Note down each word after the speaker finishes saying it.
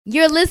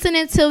You're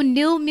listening to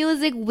New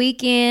Music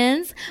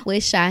Weekends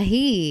with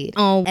Shaheed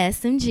on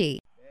SMG.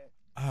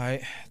 All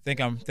right,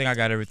 think I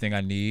got everything I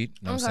need.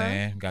 You know what I'm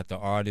saying? Got the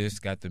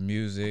artist, got the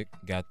music,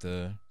 got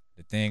the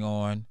thing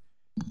on,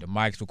 the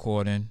mic's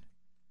recording.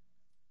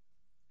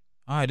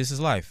 All right, this is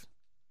life.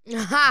 Go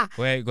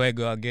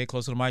ahead, get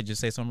close to the mic.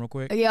 Just say something real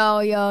quick.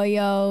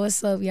 Yo,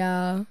 what's up,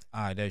 y'all?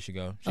 All right, there she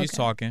go. She's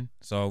talking.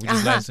 So we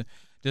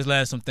just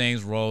letting some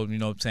things roll. You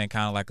know what I'm saying?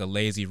 Kind of like a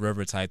lazy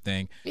river type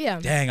thing. Yeah.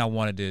 Dang, I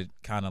wanted to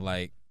kind of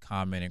like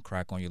comment and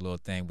crack on your little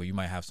thing, but you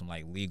might have some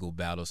like legal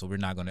battle, so we're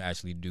not going to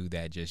actually do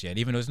that just yet.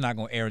 Even though it's not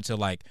going to air until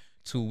like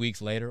 2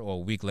 weeks later or a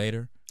week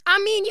later. I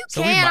mean, you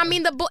So can. We'll talk about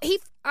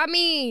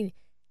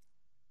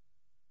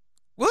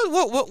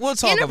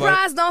it.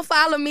 Enterprise don't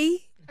follow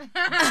me. And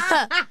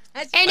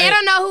they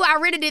don't know who I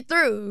rented it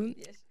through.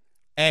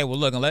 Hey, well,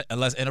 look,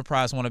 unless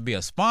Enterprise want to be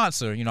a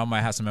sponsor, you know, I might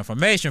have some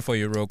information for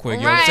you real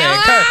quick. You Right. know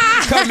what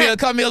I'm saying?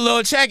 Cut me a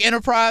little check,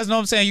 Enterprise. You know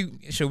what I'm saying?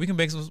 We can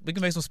make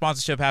some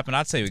sponsorship happen.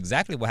 I'll tell you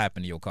exactly what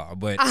happened to your car,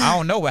 but I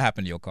don't know what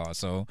happened to your car,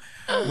 so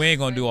we ain't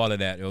gonna do all of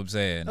that. You know what I'm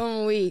saying?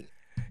 I'm weak.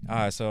 All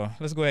right, so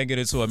let's go ahead and get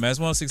into it, man. It's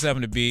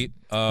 106.7 The Beat.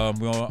 We're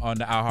on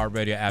the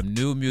iHeartRadio app.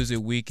 New Music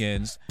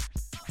Weekends.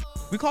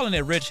 We calling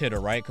it Rich Hitter,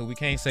 right? Because we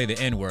can't say the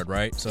N-word,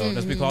 right? So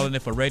let's be calling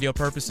it for radio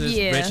purposes,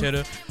 Yeah. Rich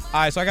Hitter.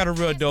 All right, so I got a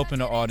real dope in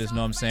the artist, know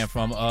what I'm saying,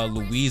 from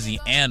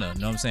Louisiana,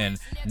 know what I'm saying?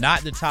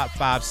 Not the top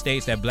 5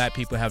 states that black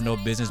people have no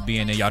business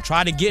being in. Y'all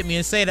try to get me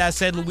and say that I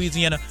said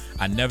Louisiana.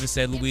 I never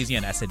said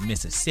Louisiana. I said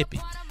Mississippi.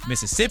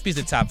 Mississippi's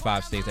the top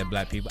 5 states that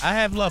black people. I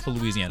have love for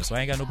Louisiana, so I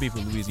ain't got no beef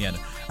with Louisiana.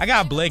 I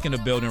got Blake in the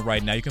building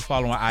right now. You can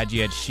follow on IG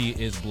at She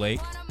Is Blake.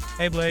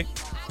 Hey, Blake.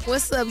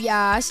 What's up,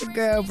 y'all? It's your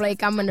girl,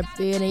 Blake. I'm in the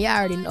building. Y'all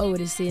already know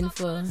what it's in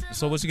for.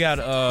 So what you got?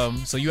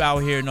 So you out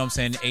here, you know what I'm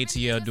saying,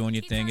 ATL doing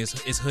your thing.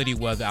 It's hoodie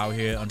weather out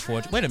here,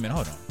 unfortunately. Wait a minute,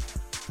 hold on.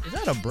 Is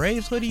that a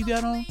Braves hoodie you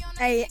got on?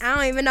 Hey, I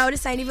don't even know.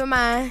 This ain't even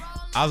mine.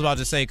 I was about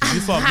to say, cause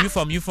you from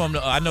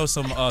the, I know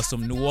some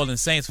New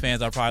Orleans Saints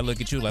fans. I probably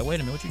look at you like, wait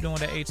a minute, what you doing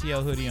with that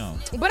ATL hoodie on?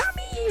 But I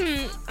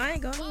mean, I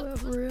ain't going nowhere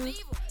for real.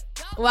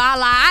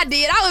 Well, I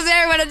did. I was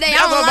everywhere today.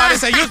 I was about to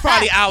say, you was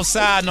probably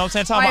outside, you know what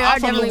I'm saying? Oh, yeah, I I'm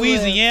from definitely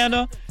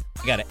Louisiana.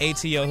 You got an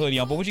ATL hoodie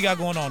on, but what you got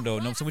going on though?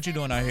 So what you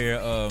doing out here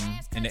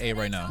in the A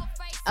right now?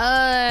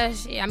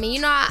 Shit, I mean,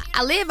 you know,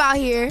 I live out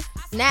here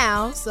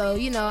now, so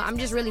you know, I'm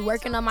just really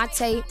working on my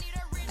tape.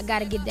 I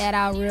gotta get that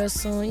out real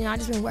soon. You know, I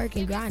just been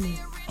working, grinding.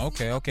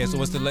 Okay. So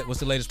what's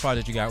the latest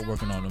project you got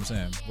working on? You know what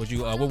I'm saying,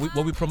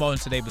 what we promoting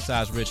today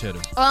besides Rich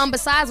Hitter?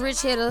 Besides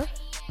Rich Hitter,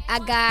 I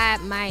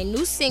got my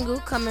new single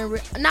coming.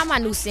 Not my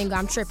new single.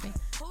 I'm tripping.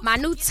 My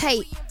new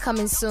tape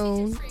coming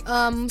soon.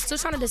 Still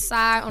trying to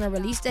decide on a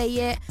release date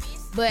yet,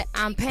 but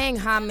I'm paying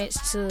homage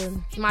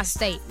to my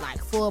state,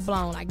 like full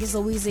blown. Like it's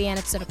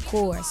Louisiana to the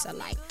core. So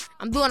like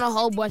I'm doing a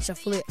whole bunch of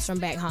flips from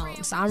back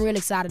home. So I'm really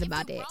excited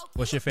about that.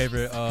 What's your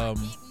favorite?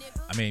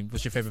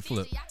 What's your favorite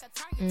flip?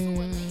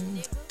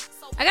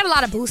 I got a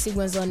lot of Boosie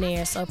ones on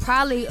there, so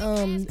probably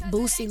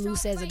Boosie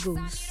Loose as a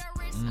Goose.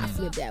 I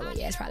flipped that one.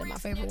 Yeah, it's probably my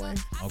favorite one.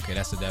 Okay,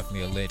 that's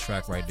definitely a lit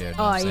track right there. You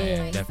know Oh, what I'm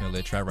saying? yeah. Definitely a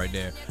lit track right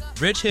there.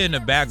 Rich Hit in the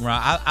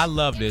background. I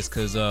love this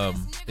because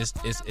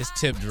it's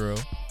Tip Drill.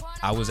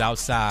 I was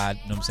outside,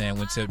 you know what I'm saying,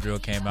 when Tip Drill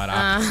came out.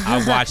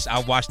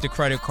 I watched the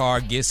credit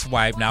card get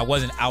swiped. Now I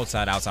wasn't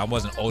outside. I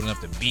wasn't old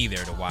enough to be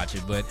there to watch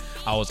it, but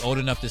I was old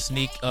enough to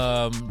sneak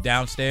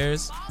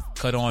downstairs,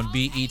 cut on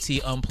BET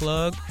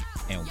Unplugged,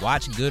 and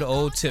watch good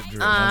old Tip Drill, you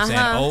know what I'm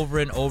saying, over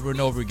and over and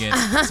over again.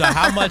 So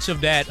how much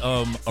of that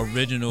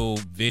original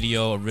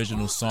video,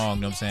 original song,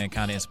 you know what I'm saying,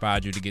 kind of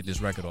inspired you to get this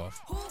record off?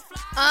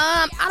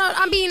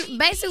 I mean,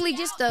 basically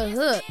just the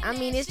hook. I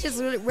mean, it's just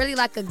really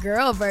like a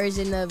girl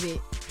version of it.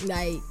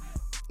 Like,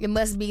 it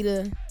must be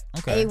the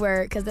A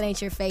word because it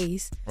ain't your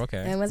face. Okay.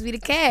 And it must be the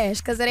cash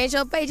because it ain't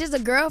your face. Just a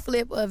girl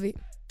flip of it.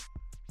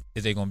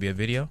 Is there going to be a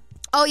video?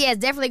 Oh, yeah,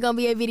 it's definitely going to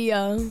be a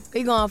video.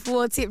 We going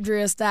full Tip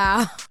Drill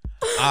style.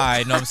 All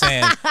right, know what I'm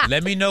saying?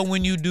 Let me know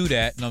when you do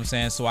that, know what I'm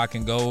saying, so I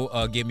can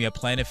go get me a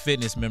Planet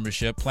Fitness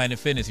membership. Planet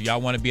Fitness, if y'all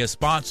want to be a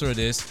sponsor of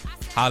this,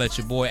 holler at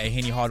your boy at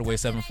Henny Hardaway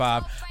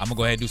 75. I'm going to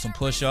go ahead and do some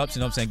push-ups,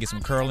 you know what I'm saying, get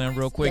some curling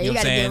real quick. Yeah, you know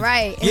what I'm saying? Get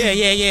right.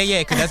 Yeah,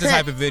 because that's the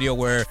type of video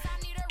where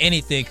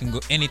anything can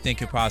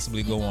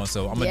possibly go on.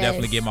 So I'm going to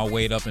definitely get my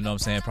weight up, and know what I'm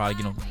saying, probably,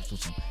 you know, do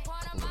some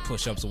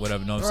push-ups or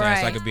whatever, you know what I'm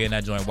saying? So I could be in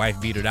that joint,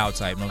 wife beatered out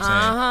type, you know what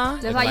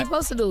I'm saying? That's how you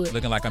supposed to do it.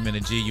 Looking like I'm in a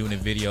G-Unit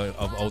video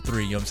of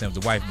 03, you know what I'm saying,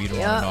 with the wife beater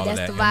on and all of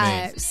that.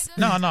 That's the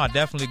you know vibes. what I mean? No,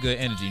 definitely good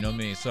energy, you know what I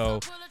mean? So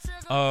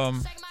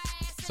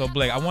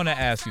Blake, I want to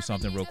ask you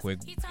something real quick.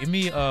 Give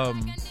me, I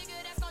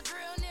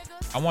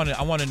want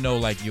to know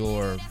like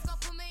the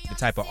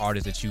type of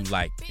artist that you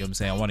like, you know what I'm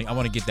saying? I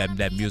want to get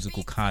that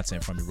musical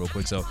content from you real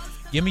quick. So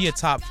give me your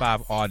top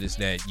 5 artists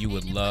that you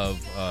would love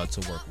to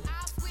work with.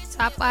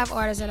 Top 5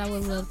 artists that I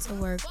would love to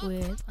work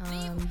with.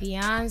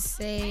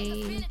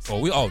 Beyonce.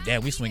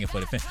 We swinging for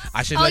the fence.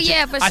 I should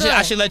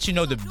let you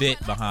know the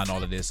bit behind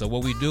all of this. So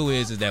what we do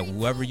is that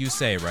whoever you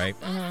say, right,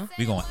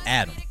 we're gonna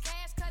add them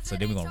So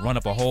then we're gonna run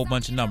up a whole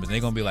bunch of numbers. And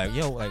they're gonna be like,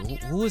 yo, like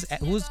who's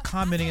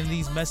commenting in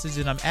these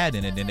messages I'm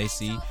adding? And then they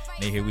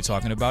hear we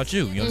talking about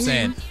you. You know what I'm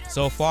saying?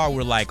 So far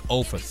we're like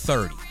 0 for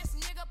 30.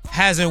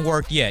 Hasn't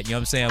worked yet, you know what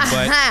I'm saying?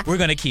 But we're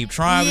gonna keep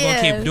trying. We're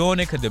gonna keep doing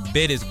it because the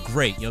bid is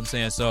great. You know what I'm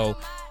saying? So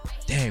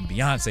damn,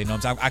 Beyonce, you know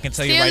what I'm saying? I can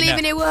tell you right now. Still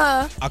leaving it with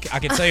her. I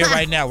can tell you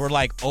right now, we're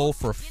like 0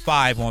 for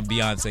 5 on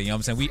Beyonce. You know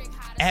what I'm saying? We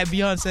at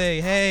Beyonce,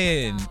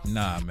 hey, and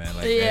nah, man.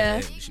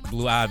 Like,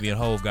 Blue Ivy and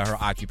Hove got her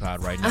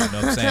occupied right now. You know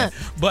what I'm saying?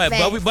 But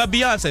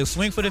Beyonce,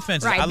 swing for the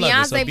fences. Right, I love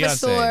Beyonce, it. So Beyonce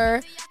for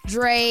sure.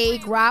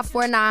 Drake, Rob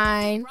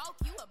 49,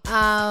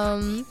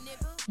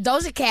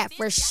 Doja Cat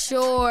for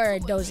sure.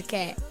 Doja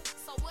Cat.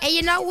 And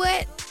you know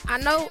what?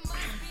 I don't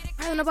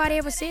nobody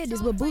ever said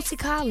this, but Bootsy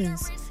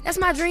Collins. That's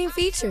my dream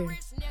feature.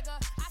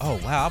 Oh,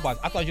 wow.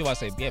 I thought you were about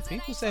to say, yeah,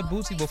 people said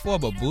Bootsy before,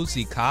 but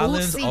Bootsy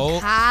Collins.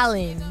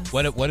 Collins.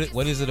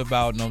 What is it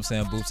about, you know what I'm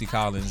saying, Bootsy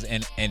Collins?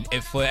 And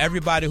if for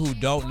everybody who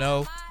don't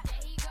know,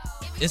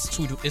 it's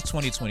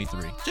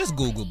 2023. Just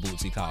Google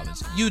Bootsy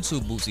Collins.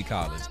 YouTube Bootsy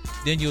Collins.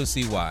 Then you'll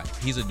see why.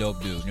 He's a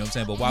dope dude. You know what I'm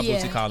saying? But why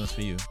Bootsy Collins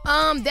for you?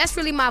 That's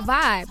really my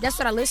vibe. That's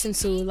what I listen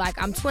to.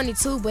 Like, I'm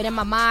 22, but in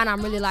my mind,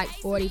 I'm really like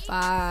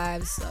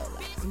 45. So,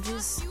 like, I'm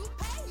just...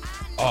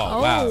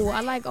 Oh, wow.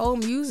 I like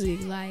old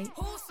music. Like,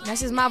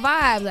 that's just my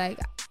vibe. Like,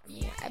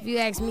 if you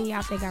ask me,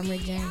 I think I'm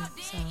Rick James.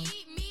 So.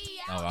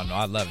 Oh, I know.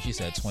 I love it. She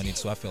said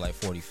 22. I feel like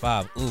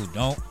 45. Ooh,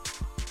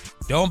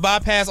 don't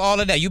bypass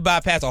all of that. You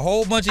bypass a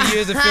whole bunch of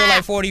years and feel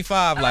like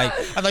 45. Like,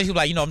 I thought you were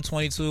like, I'm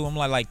 22. I'm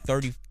like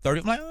 30.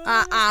 I'm like,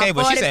 okay,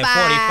 but 45. She said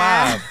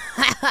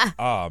 45.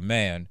 Oh,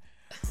 man.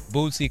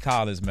 Bootsy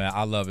Collins, man.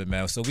 I love it,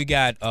 man. So we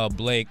got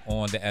Blake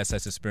on the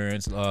SS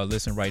Experience.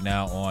 Listen right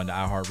now on the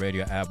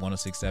iHeartRadio app,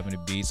 106.7 The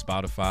Beat,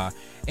 Spotify,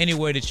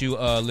 anywhere that you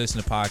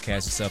listen to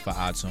podcasts, except for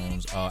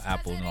iTunes,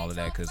 Apple, and all of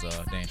that, because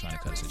they ain't trying to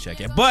cut us a check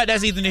yet. But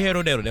that's either here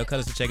or there. They'll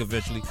cut us a check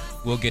eventually.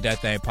 We'll get that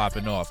thing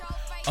popping off.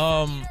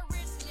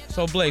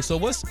 So Blake, so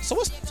what's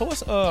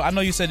I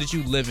know you said that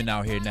you living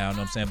out here now, you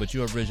know what I'm saying, but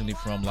you're originally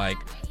from like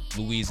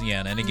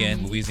Louisiana, and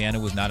again, Louisiana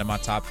was not in my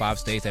top 5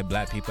 states that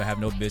black people have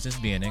no business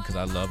being in, because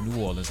I love New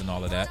Orleans and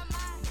all of that.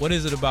 What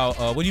is it about,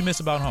 what do you miss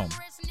about home?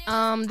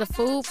 The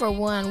food for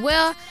one.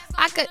 Well,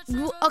 I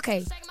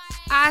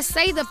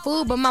say the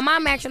food, but my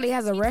mom actually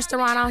has a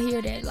restaurant out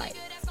here that like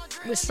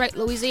with straight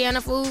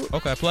Louisiana food.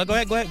 Okay, go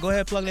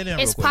ahead, plug that in.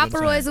 It's Papa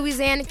Roy's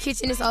Louisiana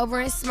Kitchen. It's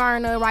over in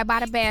Smyrna, right by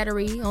the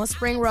Battery on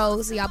Spring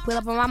Road. So y'all pull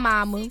up on my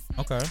mama.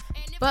 Okay.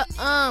 But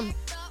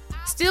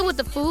still with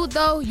the food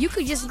though, you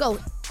could just go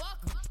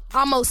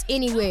almost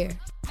anywhere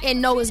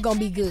and know it's gonna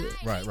be good.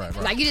 Right.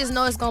 Like you just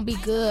know it's gonna be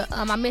good.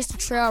 I miss the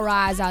trail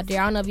rides out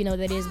there. I don't know if you know what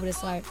that is, but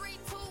it's like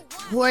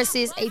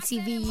horses,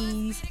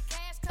 ATVs.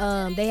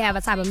 They have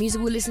a type of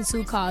music we listen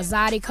to called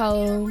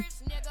Zydeco.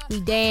 We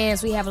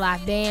dance. We have a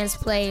live dance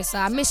play. So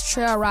I miss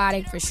trail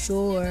riding for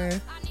sure.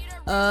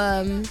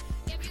 My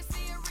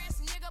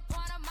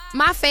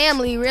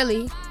family,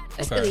 really.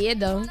 That's really it,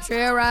 though.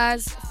 Trail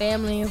rides,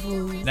 family, and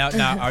food. Now,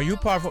 are you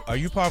part of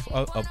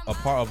a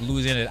part of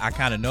Louisiana that I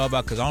kind of know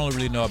about? Because I only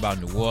really know about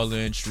New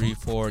Orleans,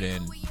 Shreveport,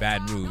 and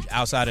Baton Rouge.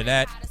 Outside of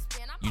that,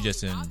 you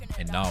just in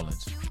New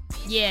Orleans.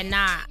 Yeah,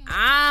 nah.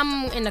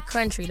 I'm in the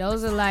country.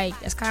 Those are like,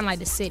 that's kind of like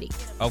the city.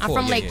 Oh, cool.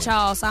 I'm from Lake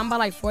Charles, so I'm about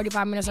like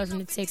 45 minutes away from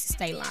the Texas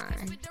state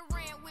line.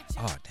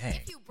 Oh, dang.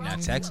 Now,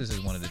 Texas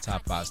is one of the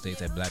top 5 states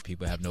that black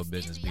people have no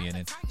business being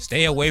in.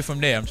 Stay away from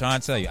there. I'm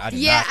trying to tell you.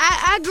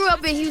 I grew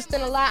up in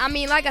Houston a lot. I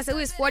mean, like I said,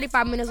 we was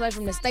 45 minutes away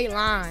from the state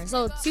line.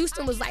 So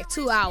Houston was like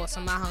 2 hours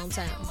from my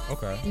hometown.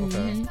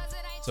 Okay.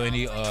 So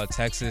any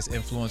Texas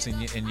influence in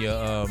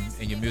your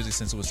music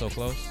since it was so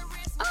close?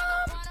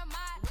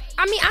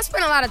 I mean, I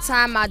spent a lot of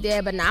time out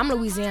there, but now I'm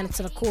Louisiana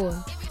to the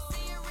core.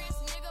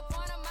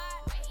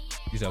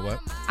 You said what?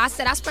 I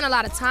said I spent a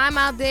lot of time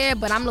out there,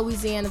 but I'm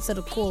Louisiana to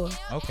the core.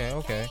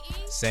 Okay.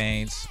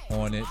 Saints,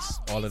 Hornets,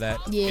 all of that.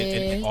 Yeah.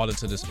 And all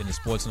into in the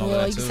sports and all of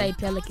that too. You can say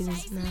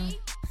Pelicans now.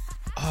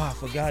 Oh, I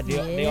forgot.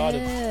 They are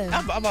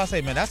I'm about to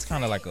say, man, that's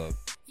kind of like y'all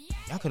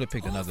could have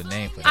picked another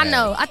name for that. I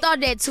know. I thought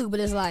that too, but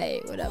it's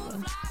like,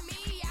 whatever.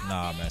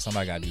 Nah, man,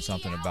 somebody got to do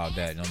something about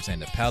that. You know what I'm saying?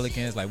 The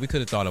Pelicans, like, we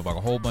could have thought of like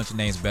a whole bunch of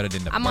names better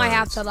than the I might Birds.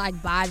 have to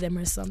like buy them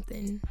or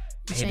something.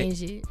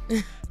 Change it.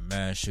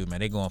 Man, shoot, man,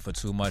 they going for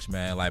too much,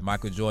 man. Like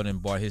Michael Jordan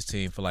bought his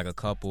team for like a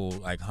couple,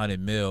 like $100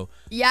 million.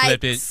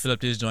 Yikes.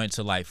 Flipped his joint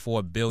to like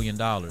 $4 billion.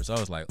 I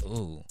was like,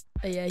 ooh.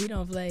 Yeah, he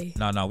don't play.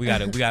 No, we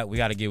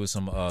gotta get with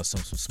some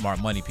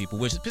smart money people.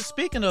 Which,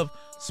 speaking of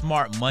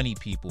smart money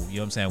people, you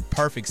know what I'm saying?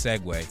 Perfect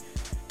segue.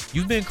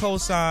 You've been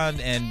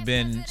co-signed and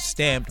been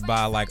stamped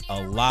by like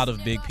a lot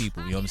of big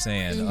people, you know what I'm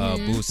saying?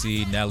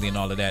 Boosie, Nelly, and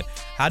all of that.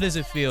 How does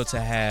it feel to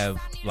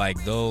have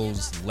like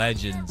those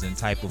legends and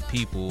type of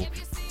people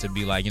to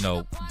be like, you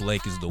know,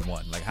 Blake is the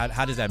one? Like,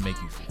 how does that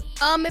make you feel?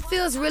 It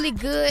feels really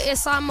good.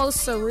 It's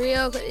almost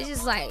surreal. It's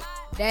just like,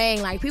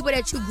 dang, like people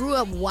that you grew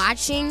up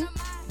watching,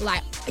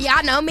 like,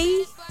 y'all know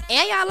me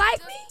and y'all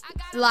like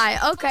me.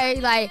 Like, okay,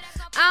 like,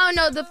 I don't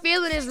know. The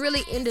feeling is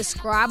really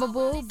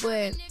indescribable,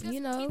 but, you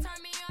know,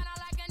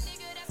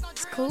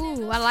 it's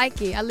cool. I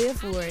like it. I live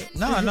for it.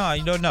 No,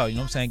 you don't know. You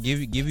know what I'm saying? Give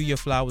you your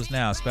flowers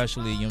now,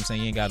 especially, you know what I'm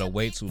saying, you ain't gotta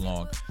wait too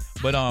long.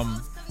 But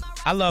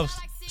I love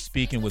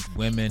speaking with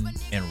women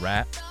in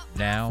rap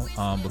now,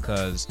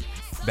 because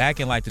back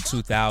in like the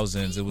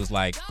 2000s, it was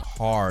like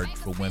hard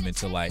for women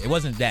to like. It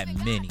wasn't that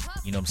many,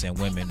 you know what I'm saying,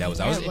 women that was.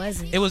 Yeah, it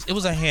wasn't. It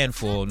was a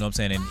handful, you know what I'm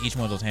saying, and each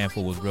one of those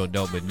handful was real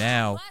dope. But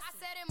now,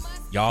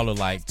 y'all are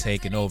like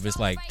taking over. It's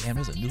like, damn,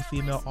 there's a new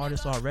female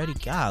artist already.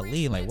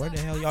 Golly, like where the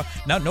hell y'all?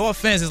 Now, no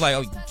offense, it's like,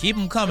 oh, keep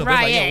them coming. Right?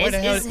 But like, Yeah, yo, where the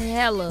hell? it's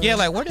hella. Yeah,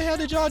 like where the hell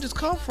did y'all just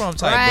come from?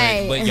 Type,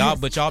 Right.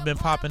 but y'all been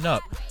popping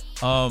up.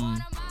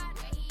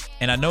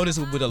 And I noticed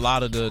with a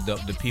lot of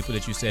the people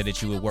that you said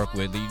that you would work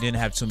with, that you didn't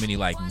have too many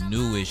like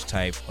newish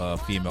type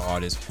female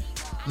artists.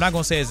 I'm not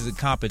gonna say it's a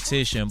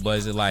competition, but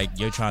is it like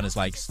you're trying to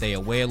like stay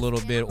away a little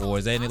bit, or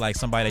is there any like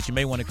somebody that you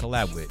may want to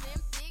collab with?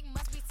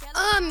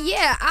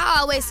 Yeah, I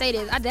always say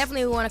this. I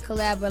definitely want to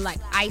collab with like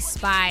Ice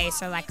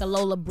Spice or like a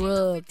Lola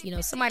Brooke, you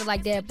know, somebody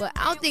like that. But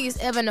I don't think it's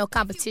ever no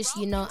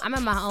competition, you know. I'm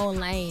in my own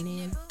lane,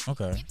 and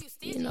Okay.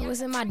 you know,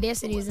 what's in my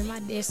destiny is in my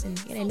destiny.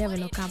 It ain't never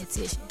no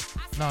competition.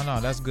 No,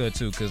 that's good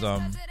too, cause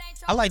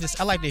I like this.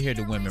 I like to hear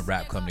the women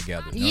rap come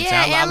together. You know what I'm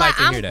Yeah, saying? I and like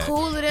to I'm hear that.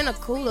 cooler than a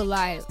cooler.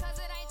 Like,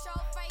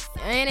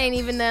 it ain't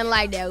even nothing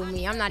like that with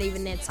me. I'm not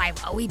even that type.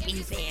 Oh, we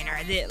beefing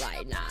or that.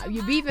 Like, nah. If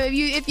you beefing,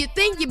 if you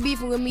think you're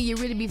beefing with me, you're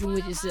really beefing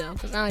with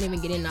yourself. Cause I don't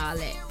even get into all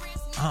that.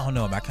 I don't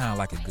know, but I kind of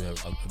like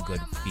a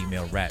good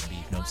female rap beef. You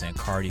know what I'm saying?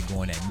 Cardi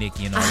going at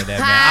Nicki and all of that,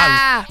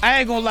 man. I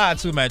ain't gonna lie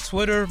to you, man.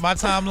 Twitter, my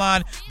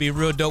timeline be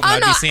real dope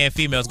when I be seeing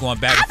females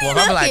going back and forth.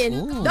 I'm like,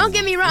 ooh, don't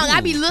get me wrong, ooh.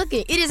 I be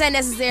looking. It just ain't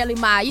necessarily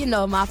my,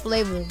 my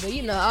flavor. But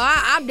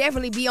I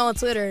definitely be on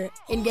Twitter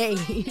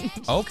engaged.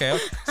 Okay.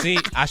 See,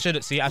 I should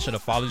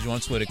have followed you on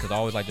Twitter, because I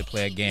always like to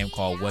play a game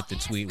called What the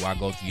Tweet, where I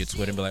go through your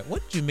Twitter and be like,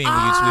 what did you mean when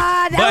you tweet?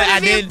 That would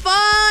have been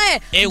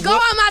fun. Go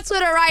on my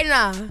Twitter right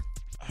now.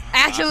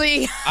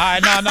 Actually.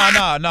 All right, no.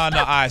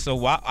 All right, so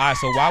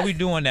while we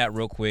doing that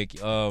real quick,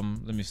 let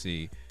me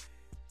see.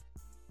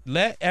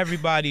 Let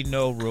everybody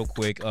know real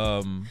quick.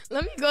 Let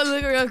me go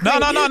look real quick. No.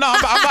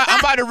 I'm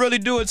about to really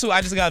do it too.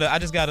 I just gotta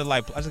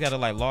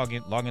log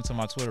into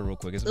my Twitter real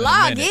quick. It's been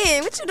a minute.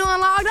 In? What you doing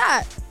logged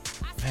out?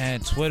 Man,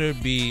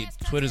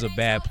 Twitter's a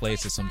bad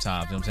place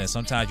sometimes. You know what I'm saying?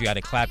 Sometimes you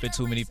gotta clap at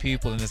too many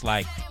people, and it's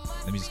like,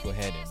 let me just go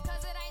ahead and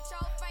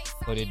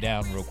put it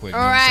down real quick. You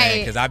know what I'm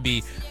saying? Because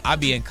I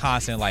be in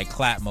constant like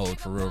clap mode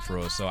for real.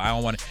 So I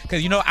don't want to,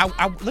 because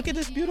I look at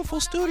this beautiful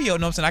studio. You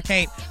know what I'm saying? I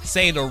can't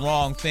say the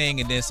wrong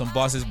thing, and then some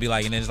bosses be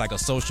like, and then it's like a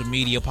social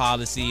media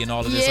policy and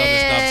all of this other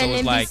stuff. So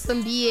it's like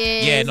some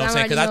BS. Yeah, you know what I'm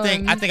saying? Because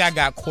I think I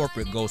got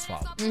corporate ghost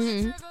followers.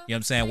 Mm-hmm. You know what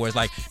I'm saying? Where it's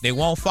like they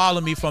won't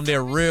follow me from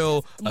their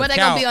real but account. They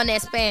gonna be on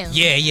that spam.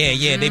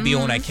 Yeah. They be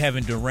on that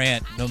Kevin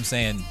Durant, you know what I'm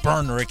saying,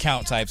 burner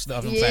account type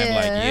stuff. You know what I'm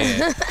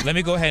saying? Like, yeah. Let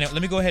me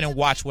go ahead and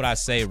watch what I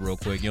say real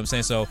quick. You know what I'm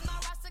saying? So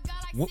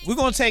we're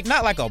gonna take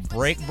not like a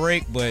break,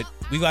 but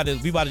we about to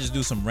just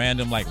do some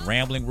random like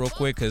rambling real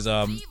quick, because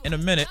in a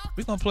minute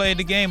we're gonna play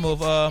the game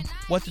of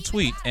What to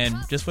Tweet. And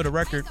just for the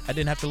record, I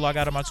didn't have to log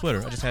out of my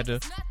Twitter. I just had to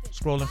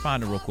scroll and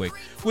find it real quick.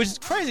 Which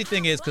crazy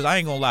thing is, because I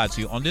ain't gonna lie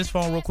to you, on this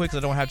phone real quick,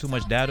 because I don't have too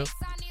much data,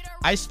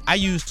 I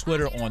use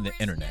Twitter on the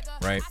internet,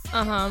 right?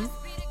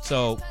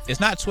 So it's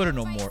not Twitter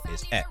no more,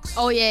 it's X.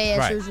 Oh yeah,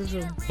 right.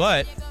 True.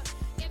 But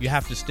you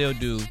have to still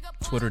do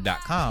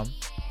twitter.com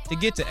to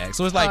get to X.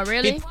 So it's like,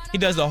 really? he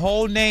does the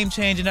whole name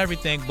change and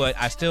everything, but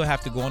I still have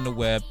to go on the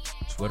web,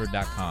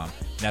 twitter.com.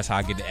 And that's how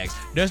I get to X.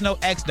 There's no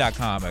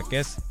x.com. I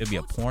guess it'd be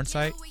a porn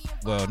site.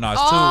 Well, no,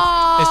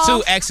 it's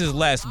two X's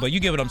less, but you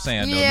get what I'm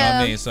saying, though. Yeah. You know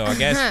what I mean? So I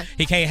guess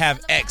he can't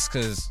have X,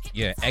 because,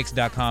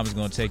 x.com is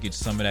going to take you to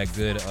some of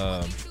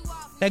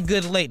that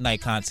good late night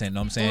content,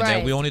 know what I'm saying? Right.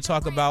 That we only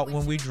talk about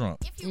when we drunk.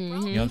 Mm-hmm.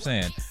 You know what I'm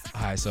saying?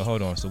 All right, so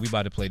hold on. So we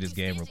about to play this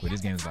game real quick. This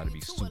game is about to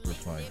be super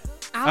fun.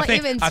 I don't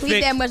even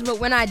tweet that much, but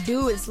when I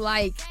do, it's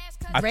like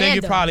I random. think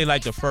you're probably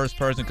like the first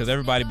person, because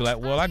everybody be like,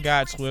 well, I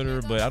got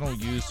Twitter, but I don't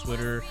use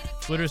Twitter.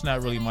 Twitter's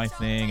not really my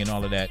thing and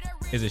all of that.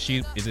 Is it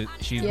she is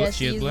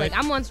Blake? Like,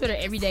 I'm on Twitter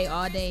every day,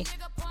 all day.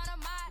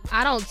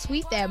 I don't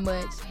tweet that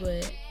much,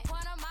 but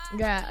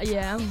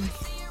yeah.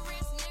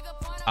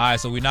 All right,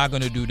 so we're not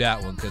going to do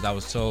that one, because I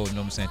was told, you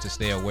know what I'm saying, to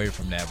stay away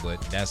from that, but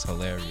that's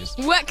hilarious.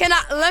 What can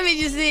let me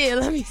just see it.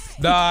 Let me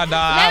see. Nah.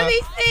 Let me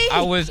see.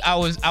 I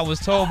was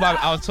told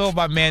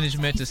by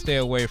management to stay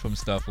away from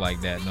stuff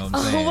like that, you know what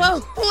I'm saying? Well,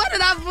 what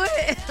did I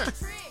put?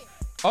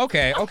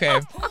 Okay.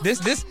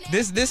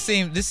 This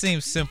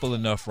seems simple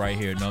enough right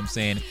here, you know what I'm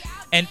saying?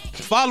 And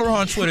follow her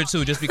on Twitter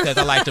too, just because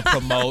I like to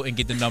promote and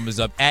get the numbers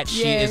up at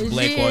She Is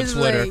Blake on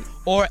Twitter.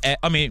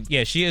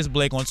 Blake. She Is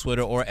Blake on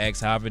Twitter or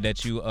X, however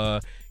that you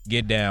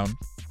get down.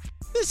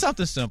 It's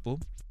something simple.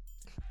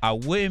 I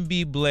wouldn't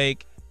be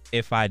Blake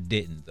if I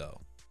didn't, though.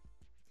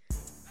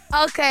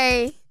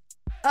 Okay.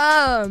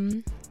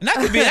 And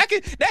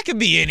that could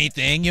be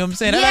anything, you know what I'm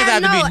saying? That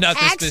doesn't have to be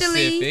nothing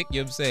specific, you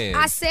know what I'm saying?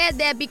 I said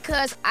that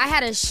because I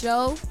had a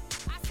show,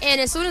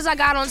 and as soon as I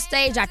got on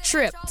stage, I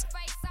tripped.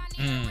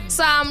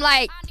 So I'm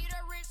like,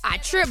 I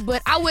tripped,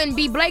 but I wouldn't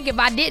be Blake if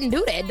I didn't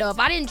do that, though. If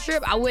I didn't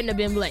trip, I wouldn't have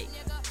been Blake.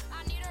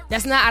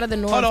 That's not out of the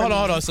norm. Hold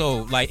on. So,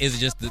 like, is it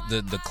just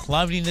the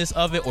clumsiness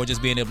of it, or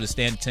just being able to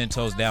stand 10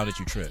 toes down that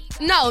you trip?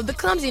 No, the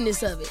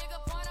clumsiness of it.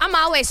 I'm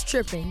always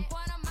tripping.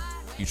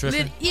 You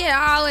tripping? Yeah,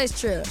 I always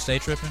trip. You stay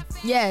tripping?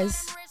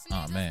 Yes.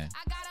 Oh man.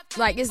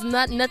 Like, it's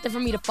nothing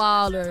for me to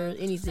fall or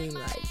anything.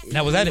 Like,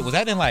 now was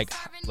that in like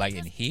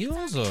in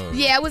heels or?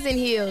 Yeah, it was in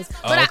heels.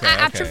 But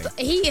I tripped.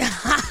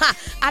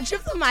 I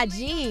tripped on my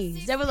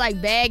jeans. They were like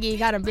baggy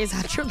kind of bits.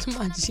 I tripped on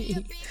my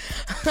jeans,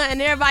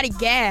 and everybody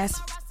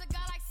gasped.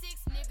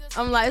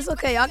 I'm like, it's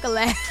okay, y'all can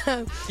laugh.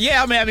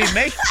 Yeah, I mean,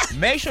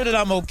 make sure that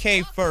I'm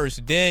okay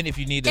first. Then, if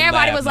you need to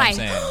everybody laugh, was like,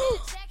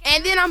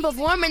 and then I'm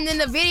performing. Then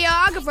the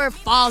videographer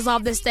falls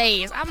off the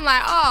stage. I'm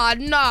like, oh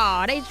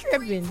no, they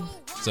tripping.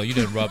 So you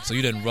didn't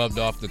rubbed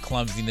off the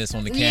clumsiness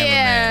on the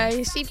camera.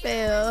 Yeah, she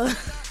fell.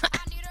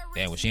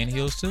 Damn, was she in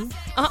heels too?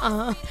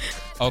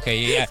 Okay,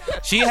 yeah.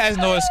 She has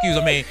no excuse.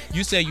 I mean,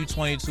 you say you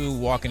 22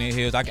 walking in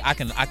heels. I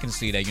can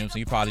see that. You know what I'm saying?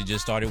 You probably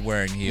just started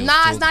wearing heels.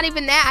 Nah, too. it's not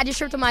even that. I just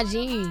tripped on my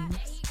jeans.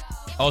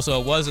 Oh, so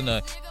it wasn't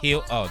a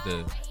heel. Oh,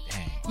 dang.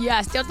 Yeah,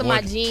 I stepped on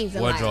my jeans.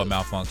 Wardrobe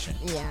malfunction.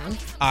 Yeah.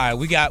 All right,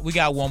 we got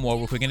one more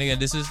real quick. And again,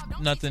 this is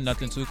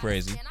nothing too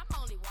crazy.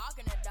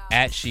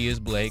 At She Is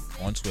Blake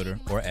on Twitter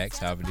or X,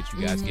 however that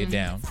you guys get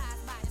down.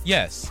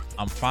 Yes,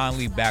 I'm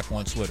finally back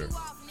on Twitter.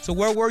 So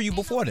where were you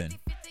before then?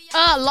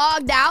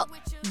 Logged out,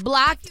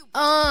 blocked.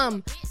 I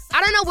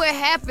don't know what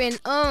happened.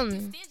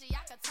 Okay,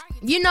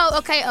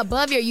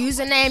 above your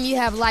username you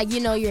have like,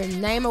 your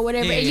name or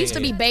whatever. It used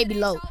to be Baby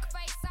Loke.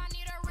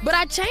 But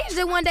I changed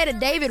it one day to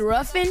David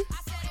Ruffin.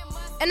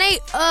 And they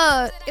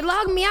it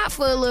logged me out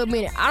for a little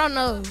minute. I don't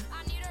know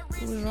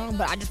what was wrong,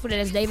 but I just put it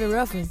as David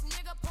Ruffin.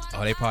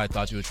 Oh, they probably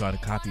thought you were trying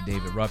to copy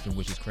David Ruffin,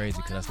 which is crazy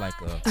because that's like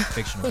a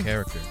fictional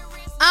character.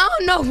 I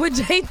don't know what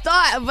they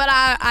thought, but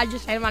I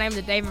just changed my name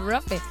to David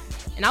Ruffin.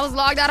 And I was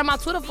logged out of my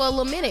Twitter for a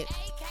little minute.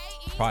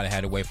 Probably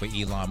had to wait for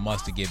Elon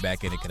Musk to get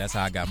back in it because that's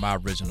how I got my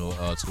original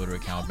Twitter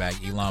account back.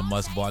 Elon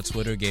Musk bought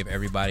Twitter, gave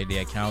everybody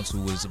their accounts who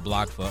was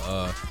blocked for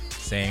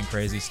saying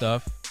crazy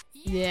stuff.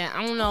 Yeah,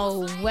 I don't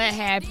know what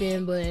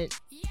happened, but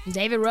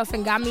David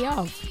Ruffin got me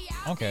off.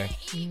 Okay.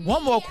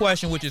 One more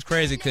question, which is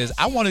crazy because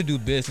I want to do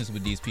business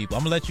with these people.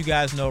 I'm going to let you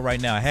guys know right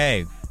now,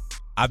 hey,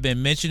 I've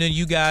been mentioning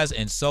you guys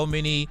in so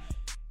many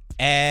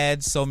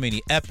ads, so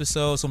many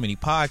episodes, so many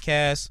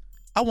podcasts.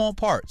 I want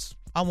parts.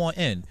 I want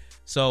in.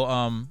 So,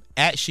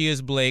 at She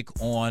Is Blake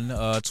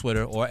on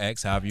Twitter or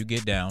X, however you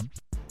get down.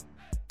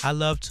 I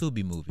love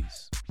Tubi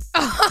movies.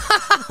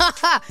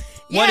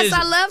 Yes,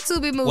 I love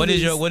Tubi movies.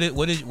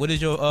 What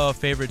is your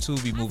favorite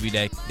Tubi movie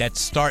that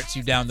starts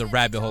you down the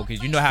rabbit hole?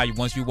 Because you know how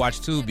once you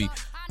watch Tubi,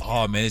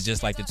 oh man, it's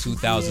just like the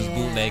 2000s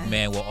bootleg,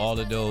 man, with all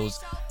of those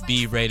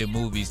B-rated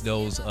movies,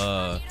 those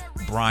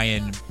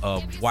Brian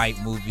White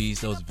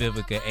movies, those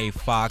Vivica A.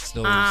 Fox,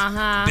 those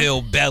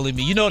Bill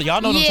Bellamy.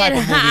 Y'all know the type of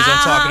movies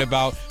I'm talking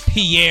about.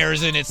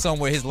 Pierre's in it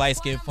somewhere, his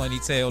light-skinned funny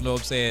tail, know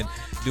what I'm saying?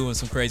 Doing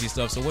some crazy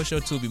stuff. So what's your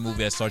Tubi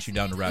movie that starts you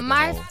down the rabbit hole?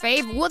 My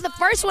favorite, well, the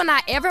first one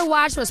I ever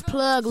watched was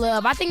Plug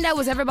Love. I think that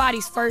was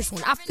everybody's first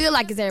one. I feel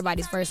like it's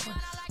everybody's first one.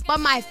 But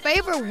my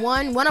favorite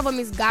one of them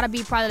has got to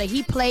be probably like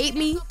He Played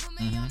Me.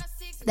 Mm-hmm.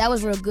 That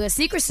was real good.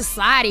 Secret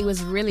Society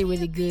was really,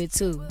 really good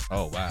too.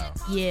 Oh wow.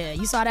 Yeah,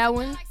 you saw that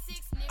one?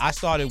 I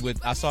started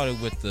with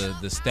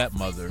the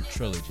Stepmother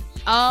trilogy.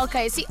 Oh,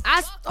 okay. See,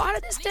 I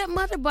started the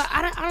Stepmother, but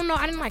I don't know.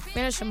 I didn't like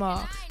finish them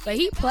all. But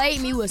He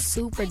Played Me was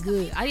super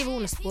good. I didn't even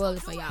want to spoil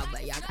it for y'all,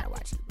 but y'all gotta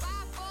watch it.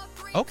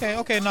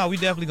 Okay. No, we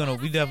definitely.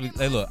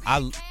 Hey, look, I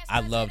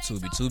love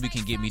Tubi. Tubi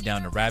can get me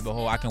down the rabbit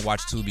hole. I can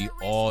watch Tubi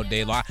all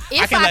day long.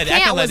 If I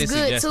Can't was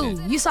good too.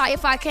 You saw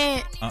If I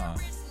Can't?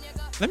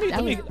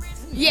 Let me.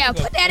 Yeah,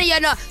 put that in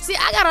your notes. See,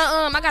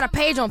 I got a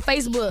page on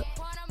Facebook.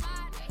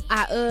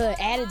 I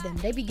added them.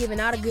 They be giving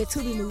out a good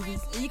Tubi movies.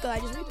 And you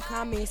can just read the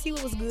comments, see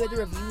what was good, the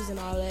reviews and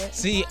all that.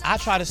 See, I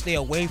try to stay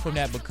away from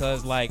that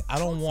because, like, I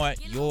don't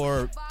want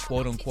your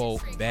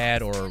quote-unquote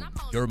bad or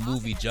your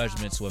movie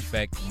judgment to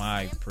affect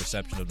my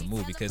perception of the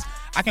movie. Because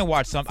I can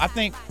watch I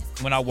think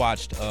when I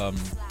watched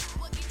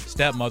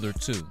Stepmother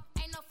 2,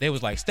 they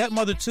was like,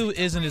 Stepmother 2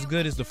 isn't as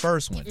good as the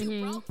first one.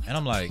 Mm-hmm. And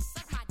I'm like,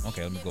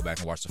 okay, let me go back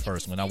and watch the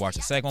first one. I watched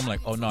the second one. I'm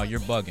like, oh, no,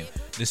 you're bugging.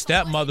 The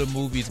Stepmother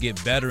movies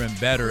get better and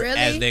better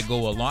as they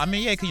go along. I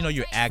mean, yeah, because,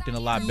 you're acting a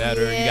lot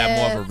better. You got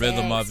more of a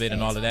rhythm of it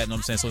and all of that. You know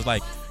what I'm saying? So it's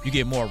like you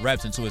get more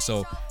reps into it.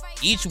 So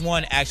each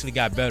one actually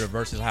got better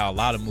versus how a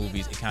lot of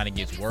movies, it kind of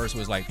gets worse. It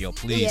was like, yo,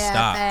 please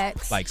stop.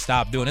 Facts. Like,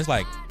 stop doing it. It's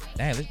like,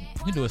 damn, you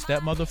can do a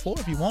Stepmother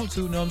 4 if you want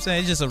to. You know what I'm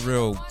saying? It's just a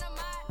real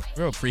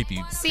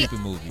creepy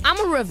movie. I'm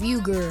a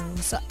review girl,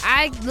 so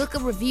I look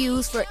at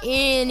reviews for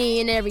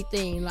any and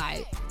everything.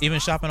 Like,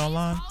 even shopping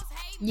online?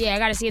 Yeah, I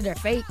gotta see if they're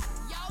fake.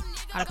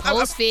 How the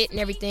clothes fit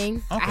and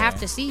everything. Okay. I have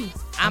to see.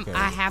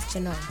 I have to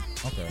know.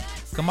 Okay.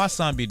 Cause my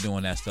son be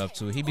doing that stuff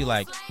too. He be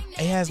like,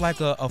 it has like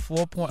a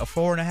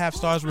 4.5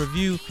 stars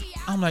review.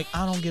 I'm like,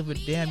 I don't give a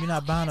damn. You're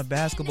not buying a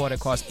basketball that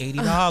costs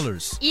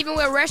 $80. Even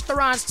with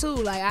restaurants too.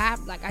 Like I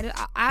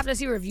have to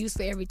see reviews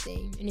for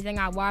everything. Anything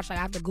I watch, like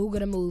I have to Google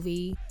the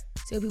movie,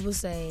 see what people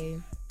say.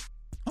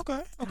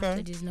 Okay.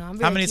 I just know. I'm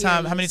How very many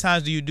curious.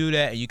 times do you do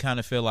that and you kind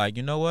of feel like,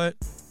 you know what,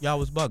 y'all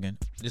was bugging.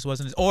 This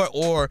wasn't,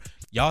 or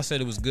y'all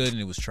said it was good and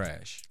it was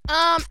trash.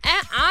 And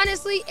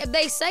honestly, if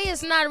they say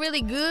it's not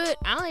really good,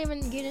 I don't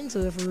even get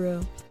into it for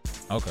real.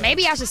 Okay.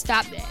 Maybe I should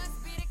stop that.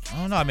 I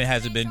don't know. I mean,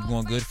 has it been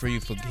going good for you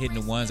for hitting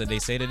the ones that they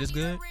say that it's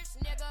good?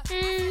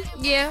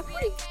 Yeah,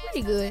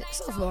 pretty good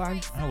so far.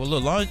 Oh, well,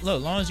 look,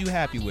 long as you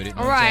happy with it.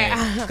 You know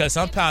Right. Because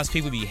sometimes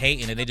people be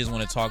hating and they just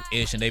want to talk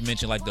ish and they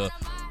mention like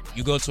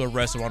you go to a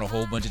restaurant a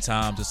whole bunch of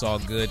times, it's all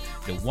good.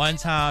 The one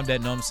time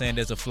that, know what I'm saying,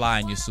 there's a fly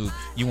in your soup,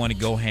 you want to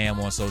go ham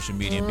on social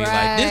media and be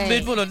like,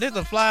 this bitch there's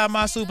a fly in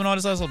my soup and all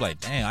this other stuff. Like,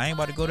 dang, I ain't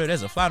about to go there.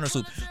 There's a fly in her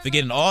soup.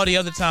 Forgetting all the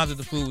other times that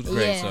the food was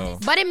great. Yeah. So,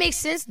 But it makes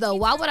sense though.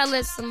 Why would I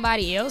let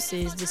somebody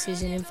else's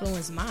decision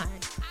influence mine?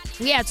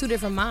 We have two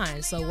different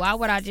minds, so why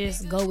would I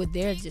just go with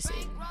their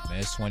decision? man,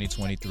 it's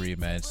 2023,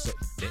 man.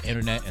 The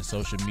internet and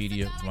social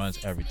media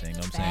runs everything. You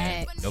know what I'm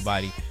saying? Facts.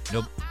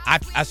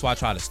 That's why I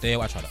try to stay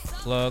away. I try to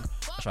unplug.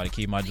 I try to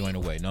keep my joint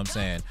away. You know what I'm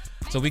saying?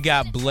 So we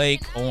got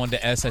Blake on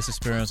the SS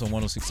Experience on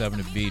 106.7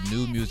 The Beat.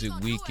 New Music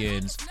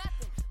Weekends.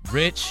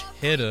 Rich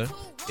Hitter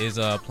is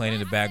playing in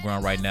the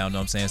background right now. You know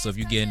what I'm saying? So if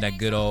you're getting that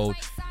good old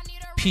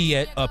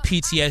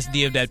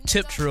PTSD of that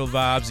Tip Drill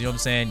vibes, you know what I'm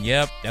saying?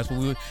 Yep, that's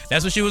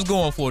what she was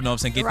going for. You know what I'm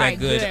saying? Get Right,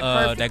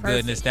 that good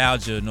perfect.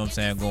 nostalgia. You know what I'm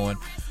saying? Going.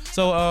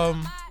 So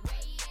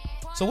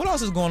so what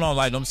else is going on?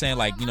 Like, you know what I'm saying?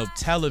 Like, you know,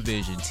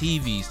 television,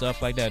 TV,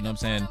 stuff like that. You know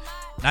what I'm saying?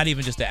 Not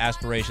even just the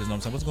aspirations. You know what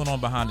I'm saying? What's going on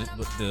behind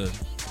the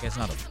I guess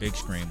not a big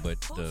screen, but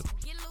the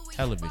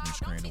television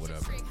screen or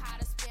whatever.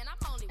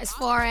 As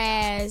far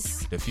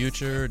as The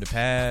future, the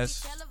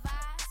past.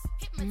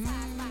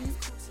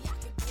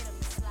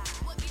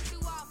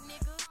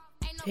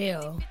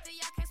 hell,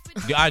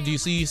 Do you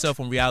see yourself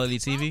on reality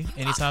TV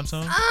anytime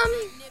soon?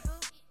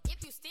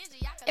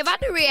 if I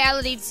do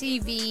reality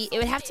TV, it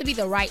would have to be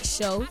the right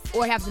show,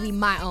 or it have to be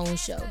my own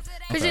show.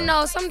 Because you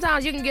know,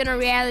 sometimes you can get on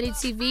reality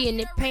TV and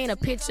it paint a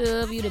picture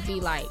of you to be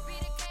like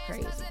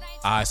crazy.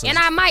 All right, so And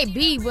I might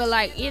be, but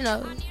like, you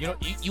know,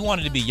 you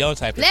wanted to be your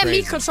type of let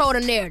crazy. me control the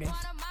narrative.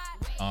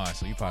 All right,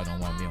 so you probably don't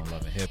want me on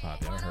Love and Hip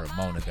Hop. I heard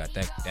Mona got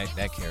that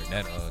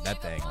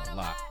thing on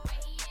lock.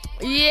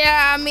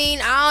 Yeah, I mean,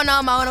 I don't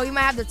know, Mona. We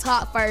might have to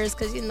talk first,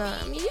 because, you know,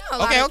 I mean, you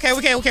know, Okay.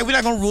 We're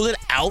not gonna rule it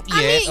out yet.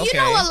 I mean, okay.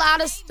 you know, a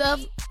lot of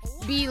stuff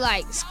be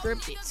like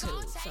scripted too,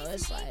 so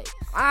it's like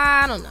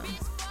I don't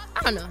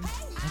know.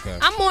 Okay.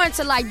 I'm more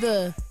into like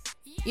the,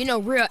 you know,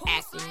 real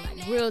acting,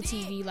 like real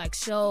TV, like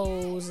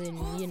shows and,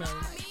 you know,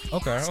 like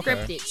Okay.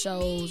 scripted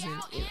shows, and,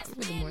 you know, I'm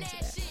really more into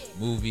that.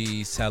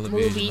 Movies,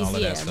 television, all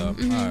of yeah. that stuff.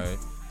 Mhm. All right.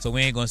 So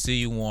we ain't gonna see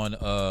you on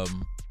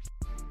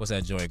what's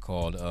that joint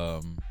called?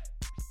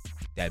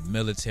 That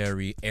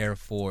military, Air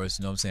Force,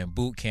 you know what I'm saying,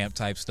 boot camp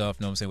type stuff,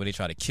 you know what I'm saying, where they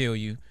try to kill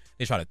you.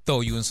 They try to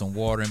throw you in some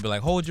water and be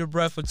like, hold your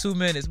breath for 2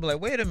 minutes. Be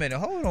like, wait a minute,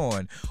 hold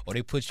on. Or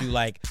they put you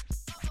like,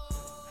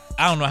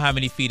 I don't know how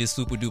many feet is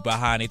super duper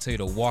high, and they tell you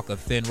to walk a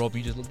thin rope,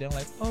 and you just look down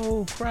like,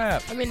 oh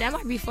crap. I mean, that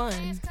might be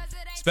fun.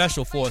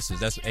 Special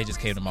Forces, it just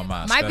came to my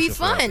mind. Might be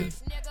Special fun.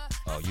 Forces.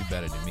 Oh, you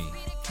better than me.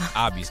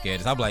 I'll be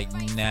scared. I'm like,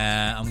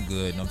 nah, I'm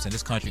good. You know what I'm saying?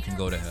 This country can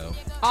go to hell.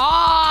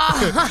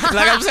 Oh,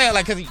 Like I'm saying,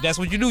 like, 'cause that's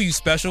what you do. You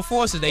Special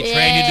Forces. They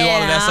train you to do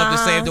all of that stuff to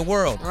save the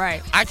world.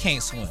 Right. I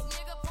can't swim.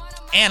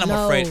 And I'm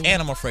No.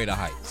 afraid of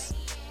heights.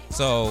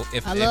 So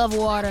I love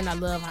water and I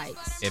love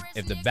heights.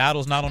 if the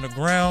battle's not on the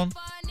ground,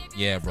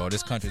 yeah, bro,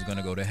 this country's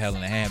gonna go to hell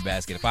in a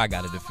handbasket if I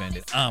gotta defend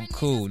it. I'm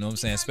cool, you know what I'm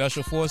saying?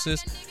 Special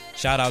Forces,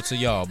 shout out to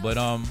y'all. But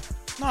no,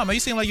 man, you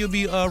seem like you'll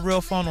be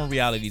real fun on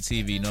reality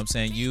TV, you know what I'm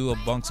saying? You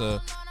amongst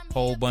a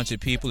whole bunch of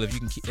people,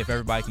 if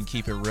everybody can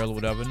keep it real or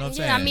whatever, you know what I'm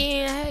saying? Yeah, I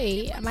mean,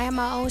 hey, I might have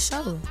my own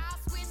show.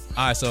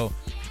 All right, so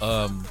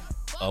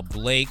a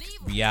Blake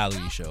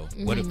reality show.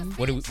 What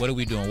are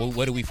we doing?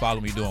 What are we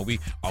following?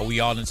 Are we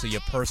all into your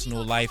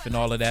personal life and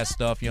all of that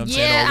stuff? You know what I'm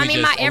saying? Yeah, Or I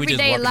mean, my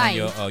everyday working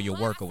life. on your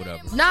work or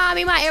whatever. Nah, I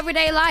mean, my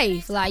everyday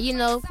life. Like, you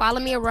know,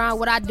 follow me around,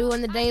 what I do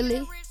in the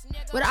daily.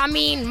 But I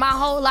mean, my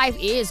whole life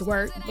is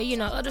work. But, you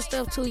know, other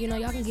stuff too, you know,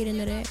 y'all can get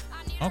into that.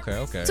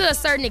 Okay. To a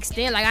certain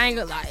extent. Like, I ain't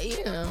gonna, like,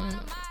 you know.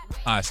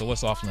 All right, so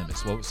what's off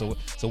limits?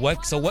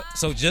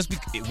 So just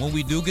when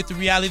we do get the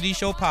reality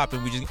show popping,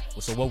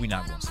 so what we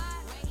not going to see?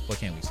 What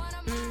can we see?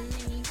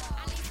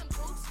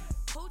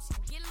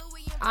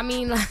 I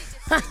mean, like,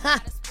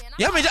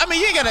 Yeah, I mean,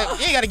 you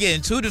ain't gotta get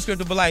into too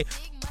descriptive, but like,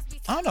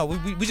 I don't know.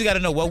 We just gotta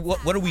know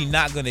what are we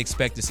not gonna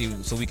expect to see,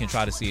 so we can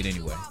try to see it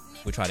anyway.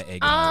 We'll try to egg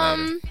it on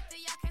later.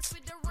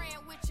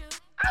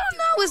 I don't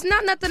know. It's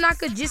not nothing I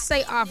could just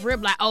say off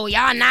rip, like, oh,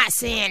 y'all not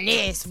saying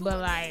this, but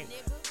like,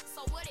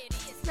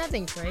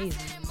 nothing crazy.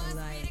 But,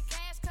 like,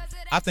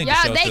 I think the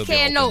y'all, show they should be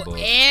can't open know book.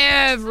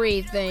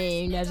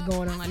 everything that's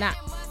going on. Like, not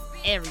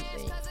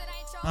everything.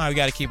 All right, we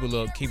gotta keep a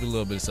little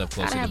bit of stuff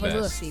close Gotta to have the a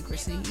little vest.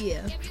 secrecy,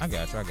 yeah. I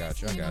got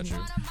you.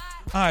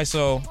 All right,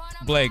 so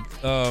Blake,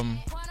 the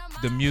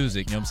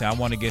music, you know what I'm saying? I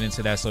want to get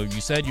into that. So you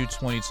said you're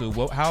 22.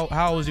 How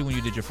old was you when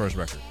you did your first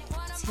record?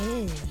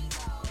 10.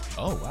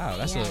 Oh wow,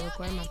 that's I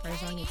recorded my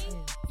first song at 10.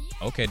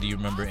 okay. Do you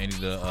remember any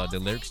of the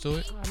lyrics to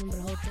it? I remember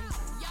the whole thing.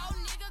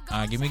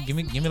 Give me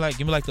like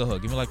the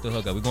hook. Give me like the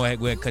hook. We go ahead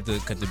and cut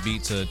the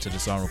beat to the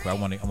song real quick. I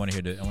want to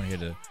hear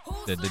the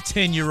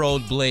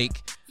 10-year-old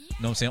Blake. You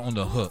know what I'm saying, on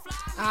the hook.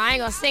 I ain't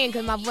gonna sing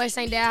because my voice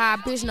ain't that high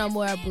pitch no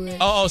more.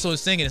 But so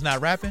it's singing. It's not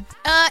rapping.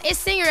 It's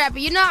singing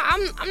rapping. You know,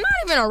 I'm not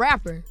even a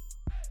rapper.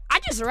 I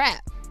just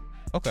rap.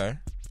 Okay.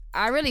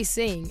 I really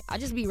sing. I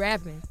just be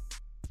rapping.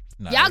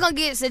 Nah, y'all gonna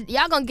get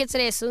to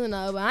that soon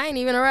though. But I ain't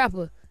even a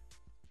rapper.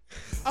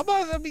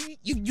 I mean,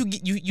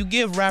 you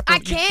give rapper. I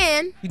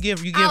can. You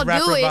give I'll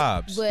rapper do it,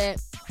 vibes. But you know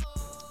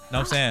what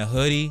I'm saying?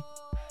 Hoodie. You know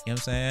what I'm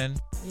saying?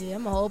 Yeah,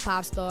 I'm a whole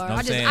pop star. Know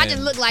I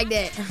just look like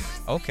that.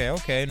 Okay. You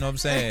know what I'm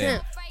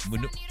saying?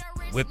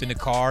 Whipping the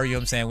car, you know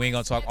what I'm saying? We ain't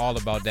gonna talk all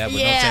about that, but you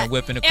know what I'm saying?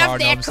 Whipping the car,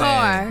 you know what I'm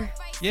saying?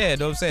 Yeah, you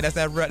know what I'm saying? That's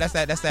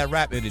that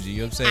rap energy,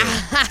 you know what I'm saying?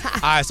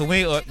 All right, so we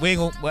ain't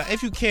gonna, well,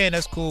 if you can,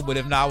 that's cool, but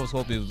if not, I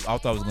thought it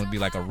was gonna be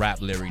like a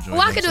rap lyric joint.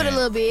 Well, I can do it a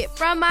little bit.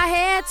 From my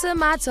head to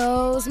my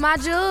toes, my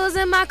jewels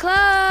and my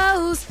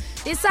clothes.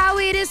 This how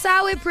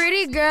we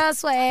pretty girl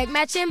swag.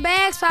 Matching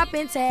bags,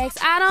 popping tags.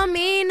 I don't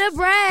mean to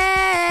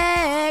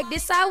brag.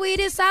 This how we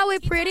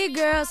pretty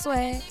girl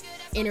swag.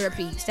 And it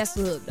repeats. That's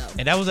the hook, though.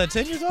 And that was at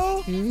 10 years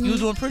old? Mm-hmm. You was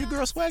doing pretty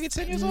girl swag at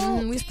 10 years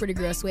old? We was pretty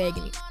girl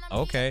swagging it.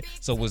 Okay.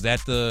 So was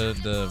that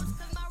the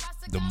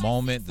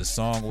moment, the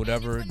song,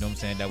 whatever, you know what I'm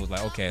saying, that was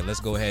like, okay, let's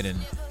go ahead and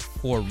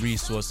pour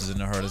resources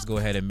into her. Let's go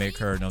ahead and make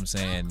her, you know what I'm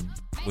saying,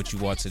 what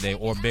you are today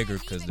or bigger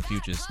because the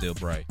future is still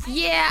bright.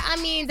 Yeah, I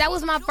mean, that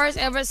was my first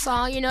ever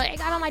song. You know, it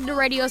got on like the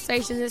radio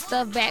stations and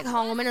stuff back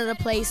home and other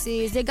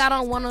places. It got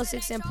on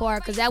 106 in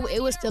Park because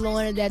it was still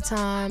on at that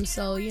time.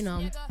 So, you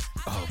know.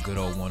 Oh, good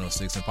old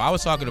 106 in Park. I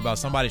was talking about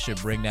somebody should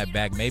bring that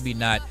back. Maybe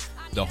not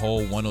the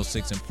whole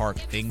 106 in Park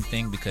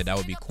thing because that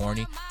would be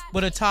corny,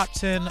 but a top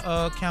 10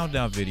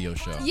 countdown video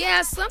show.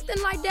 Yeah,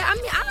 something like that. I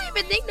mean, I don't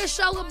even think the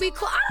show would be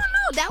cool. I don't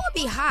know. That would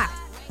be hot.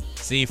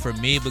 See, for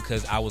me,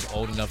 because I was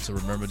old enough to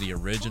remember the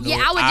original.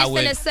 Yeah, I was just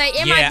gonna say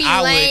it might be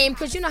lame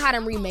because you know how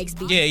them remakes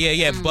be.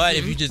 Yeah. Mm-hmm. But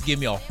if you just give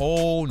me a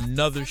whole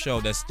nother show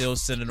that's still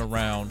centered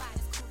around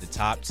the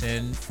top 10,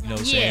 you know what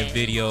I'm saying,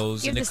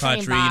 videos in the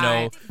country, you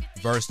know,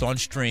 versed on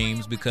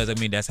streams, because I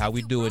mean that's how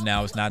we do it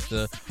now. It's not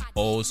the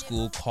old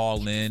school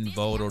call in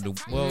vote or the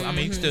I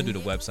mean you can still do the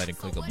website and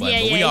click a button,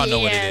 but we all know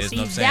what it is. See,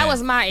 you know what I'm saying? That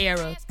was my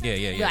era.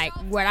 Yeah. Like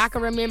what I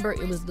can remember,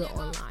 it was the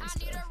online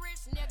stuff.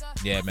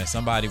 Yeah, man.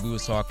 We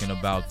was talking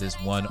about this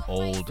one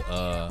old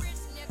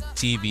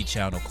TV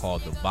channel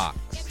called The Box.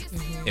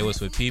 Mm-hmm. It was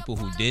for people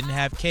who didn't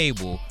have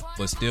cable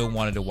but still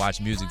wanted to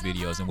watch music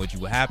videos. And what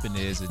would happen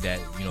is that,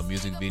 you know,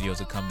 music videos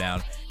will come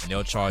down and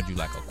they'll charge you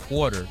like a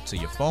quarter to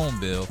your phone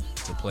bill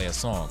to play a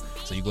song.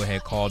 So you go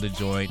ahead, call the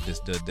joint.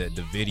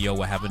 The video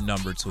will have a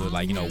number to it,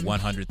 like, you know,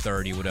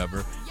 130,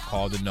 whatever.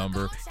 Call the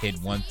number, hit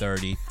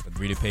 130,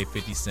 agree to pay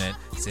 50 cents,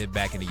 sit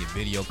back, and then your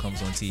video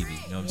comes on TV. You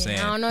know what I'm saying?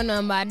 I don't know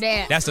nothing about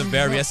that. That's a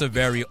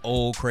very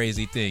old,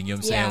 crazy thing. You know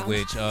what I'm saying?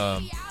 Which,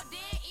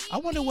 I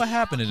wonder what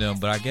happened to them,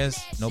 but I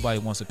guess nobody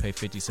wants to pay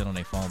 50 cents on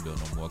their phone bill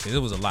no more, because it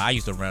was a lot. I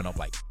used to round up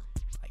like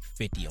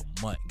 50 a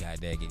month,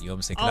 god dang it. You know what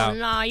I'm saying?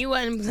 No, you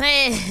wasn't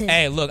playing.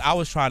 Hey, look, I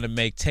was trying to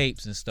make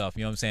tapes and stuff,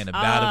 you know what I'm saying, to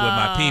battle with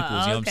my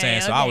peoples, you know what I'm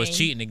saying? So I was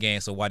cheating the game.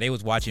 So while they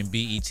was watching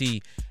BET,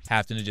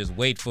 having to just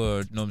wait for,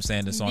 you know what I'm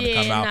saying, the song to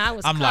come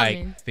out, I'm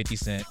like, 50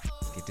 Cent,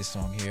 get this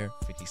song here,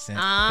 50 Cent,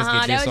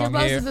 let's get this song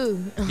here.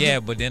 Yeah,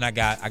 but then I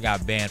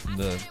got banned from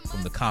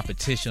the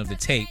competition of the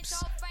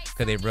tapes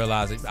because they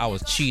realized I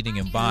was cheating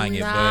and buying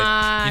it.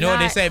 But you know what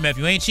they say, man, if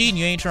you ain't cheating,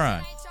 you ain't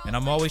trying. And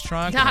I'm always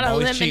trying. Not I'm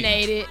always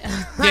eliminated.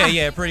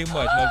 Yeah, pretty much. You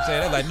know what I'm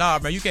saying? They're like, nah,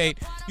 man, you can't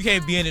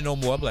be in it no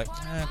more. I'm like,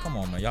 come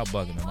on, man, y'all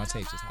bugging, man. My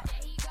tapes is hot.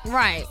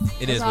 Right.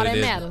 It is what it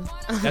is.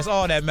 That's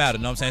all that matters.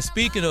 You know what I'm saying?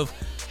 Speaking of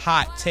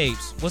hot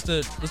tapes, what's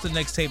the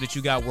next tape that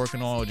you got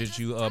working on, or that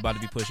you about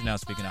to be pushing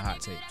out? Speaking of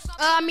hot tapes.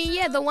 I mean,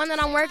 yeah, the one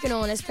that I'm working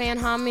on is paying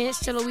homage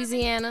to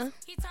Louisiana.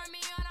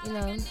 You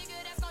know,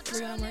 that's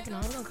what I'm working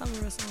on. It's gonna come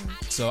real soon.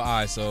 So, all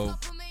right, so.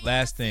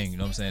 Last thing, you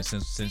know what I'm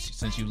saying?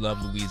 Since you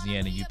love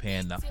Louisiana, you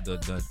paying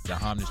the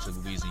homage to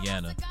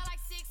Louisiana.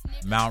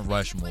 Mount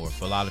Rushmore,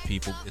 for a lot of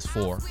people, is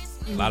 4.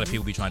 A lot of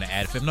people be trying to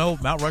add 5. No,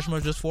 Mount Rushmore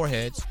is just 4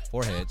 heads.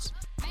 4 heads.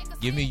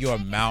 Give me your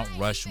Mount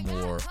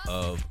Rushmore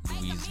of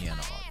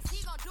Louisiana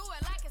artists.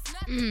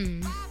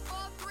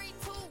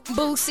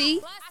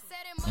 Boosie.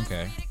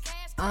 Okay.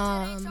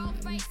 I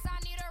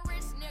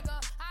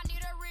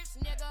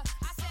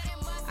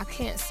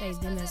can't say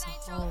them as a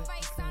whole.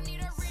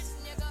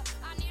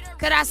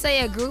 Could I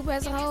say a group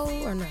as a whole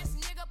or no?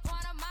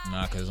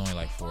 Nah, because it's only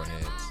like 4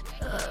 heads.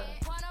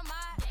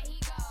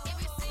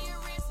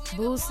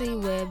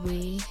 Boosie,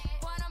 Webby.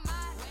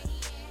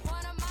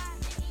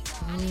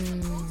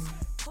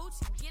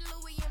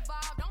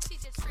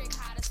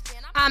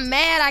 I'm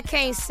mad I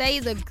can't say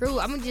the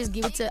group. I'm gonna just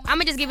give it to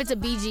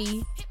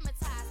BG.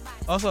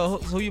 Also,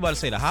 who you about to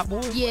say, the Hot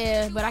Boys?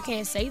 Yeah, but I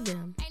can't say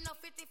them.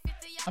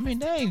 I mean,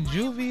 dang,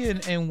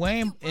 Juvie and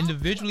Wayne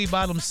individually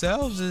by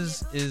themselves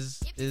is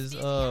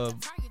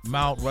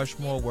Mount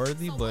Rushmore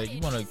worthy, but you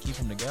want to keep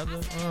them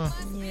together?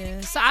 Yeah,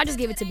 so I'll just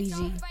give it to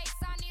BG.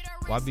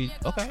 YB.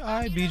 Okay, all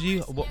right,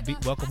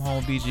 BG. Welcome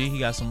home, BG. He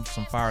got some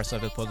fire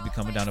stuff that's supposed to be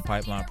coming down the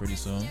pipeline pretty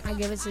soon. I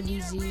give it to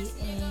BG,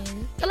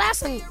 and the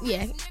last one,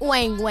 yeah,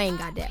 Wayne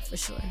got that for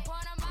sure.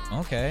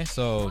 Okay,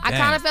 so I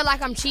kind of feel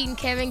like I'm cheating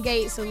Kevin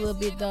Gates a little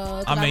bit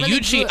though. I mean, you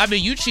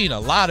cheat a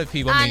lot of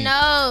people. I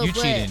know. You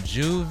cheating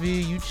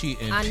Juvie. You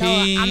cheating P. I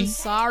know. I'm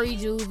sorry,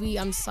 Juvie.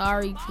 I'm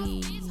sorry,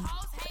 P.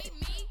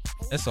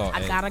 It's all.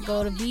 I gotta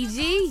go to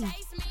BG.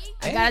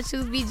 I gotta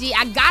choose BG.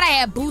 I gotta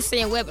have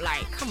Boosie and Web.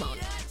 Like, come on.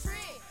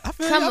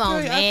 Come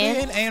on,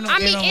 man.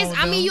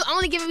 I mean, you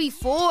only giving me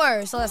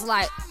 4, so it's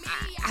like.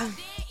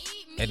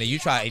 And then you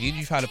try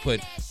to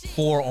put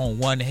 4 on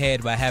one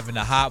head by having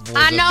the hot boys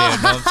I up know. there, you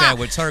know what I'm saying,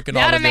 with Turk and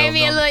all of them. That would have made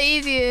me a little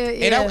easier.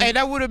 Yeah.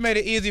 That would have made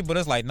it easy, but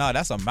it's like, nah,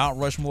 that's a Mount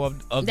Rushmore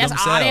of that's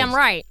themselves. all damn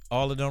right.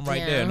 All of them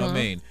right there, you know what I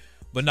mean?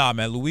 But nah,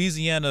 man,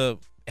 Louisiana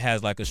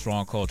has like a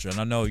strong culture, and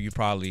I know you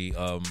probably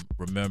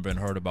remember and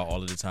heard about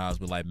all of the times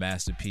with like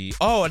Master P.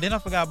 Oh, and then I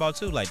forgot about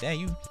too, like, dang,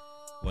 you.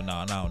 Well,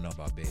 nah, I don't know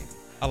about Baby.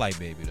 I like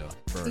Baby though.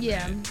 Birdman.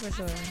 Yeah, for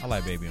sure. I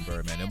like Baby and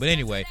Birdman. But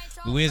anyway,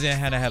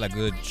 Louisiana had a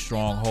good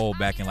strong hold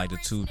back in like the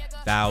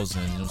 2000s.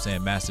 You know what I'm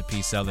saying? Master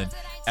P selling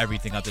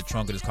everything out the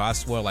trunk of his car. I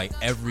swear, like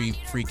every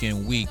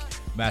freaking week,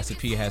 Master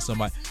P had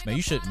somebody.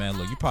 Man,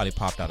 look, you probably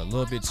popped out a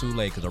little bit too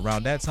late because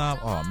around that time,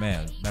 oh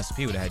man, Master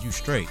P would have had you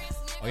straight.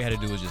 All you had to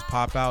do was just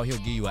pop out. He'll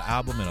give you an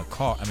album and a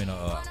car. I mean,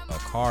 a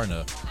car and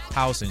a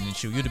house, and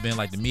shoot, you'd have been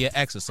like the Mia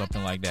X or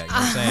something like that. You know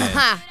what I'm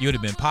saying? You would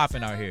have been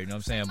popping out here. You know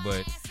what I'm saying?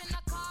 But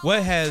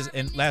what has,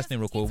 and last thing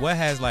real quick, what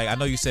has, like, I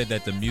know you said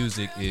that the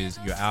music is,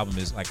 your album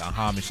is like a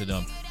homage to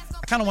them.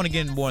 I kind of want to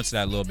get more into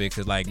that a little bit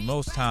because, like,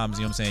 most times,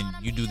 you know what I'm saying,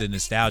 you do the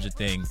nostalgia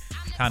thing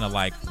kind of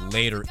like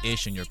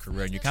later-ish in your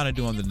career, and you're kind of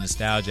doing the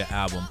nostalgia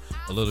album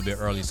a little bit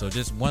early. So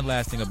just one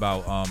last thing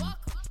about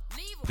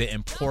the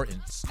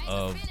importance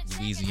of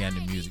Louisiana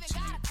music to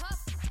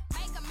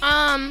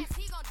you.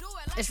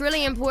 It's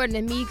really important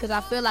to me because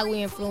I feel like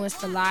we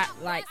influenced a lot,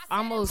 like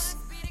almost,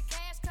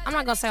 I'm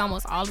not gonna say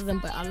almost all of them,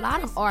 but a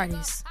lot of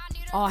artists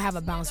all have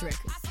a bounce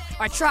record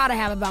or try to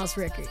have a bounce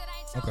record.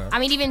 Okay. I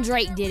mean, even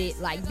Drake did it.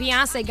 Like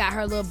Beyonce got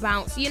her little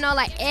bounce. You know,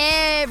 like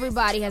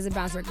everybody has a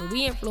bounce record.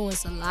 We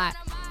influence a lot.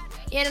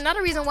 And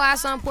another reason why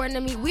it's so important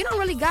to me, we don't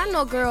really got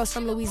no girls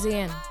from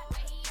Louisiana.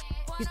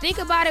 You think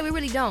about it, we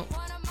really don't.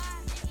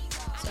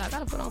 So I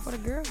gotta put on for the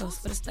girls,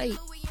 for the state.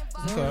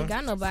 We don't really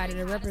got nobody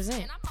to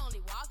represent.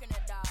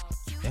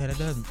 Yeah, that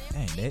doesn't.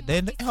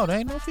 There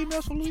ain't no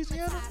females from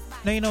Louisiana.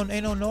 They ain't no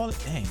New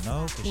Orleans. Ain't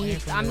no.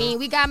 I mean,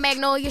 we got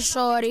Magnolia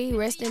Shorty,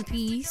 rest in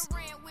peace.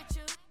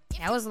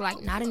 That was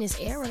like not in this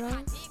era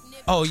though.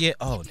 Oh yeah.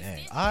 Oh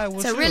dang. All right.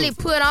 Well, to really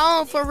put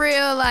on for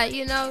real, like,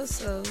 you know.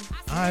 So.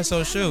 All right.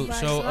 So shoot.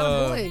 So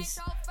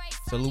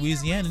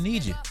Louisiana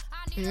need you.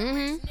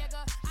 Mhm.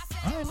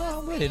 All right, no,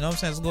 I'm with it. You know what I'm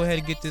saying? Let's go ahead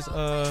and get this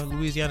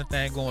Louisiana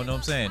thing going. You know what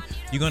I'm saying?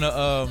 You're gonna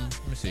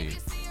let me see.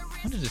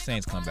 When did the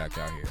Saints come back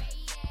out here?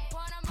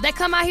 They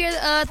come out here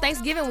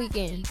Thanksgiving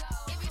weekend.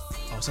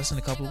 Oh, so that's in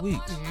a couple of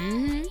weeks.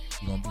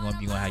 Mm-hmm. You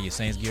gonna have your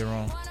Saints gear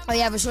on? Oh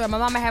yeah, for sure. My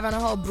mama having a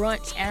whole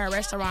brunch at her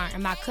restaurant,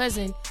 and my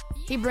cousin,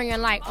 he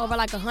bringing like over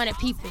like 100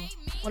 people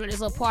on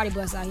this little party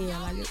bus out here.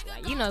 Like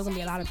you know, there's gonna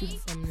be a lot of people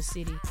from the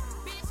city.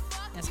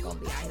 That's gonna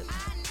be out.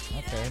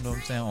 Okay, you know what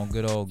I'm saying? On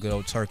good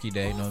old Turkey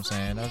Day, you know what I'm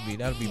saying? That'll be pretty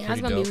dope.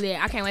 That's gonna be lit.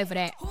 I can't wait for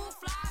that.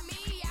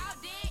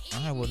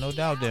 All right, well, no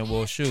doubt then.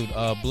 Well, shoot,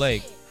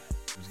 Blake,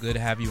 it's good to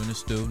have you in the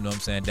stew. You know what I'm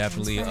saying?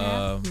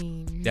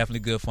 Definitely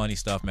good funny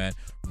stuff, man.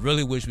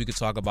 Really wish we could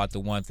talk about the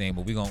one thing,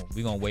 but we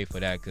gonna wait for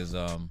that because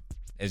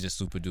it's just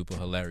super duper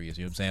hilarious.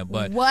 You know what I'm saying?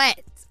 But what?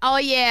 Oh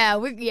yeah,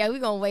 we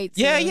gonna wait.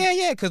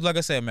 Yeah. Because like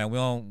I said, man, we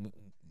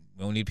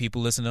don't need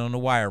people listening on the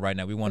wire right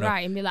now. We want to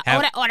and be like,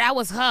 that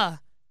was her.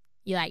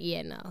 You're like,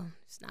 yeah, no,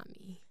 it's not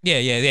me.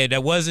 Yeah,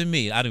 that wasn't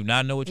me. I do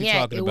not know what you're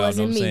talking about. You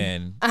know what I'm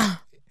saying?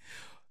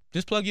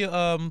 Just plug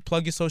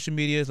your social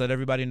medias. Let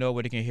everybody know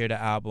where they can hear the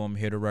album,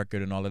 hear the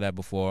record, and all of that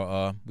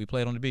before we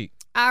play it on the beat.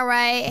 All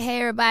right.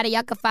 Hey, everybody.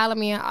 Y'all can follow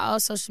me on all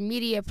social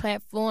media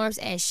platforms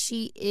as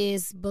She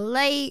Is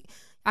Blake.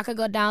 Y'all can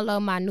go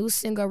download my new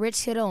single,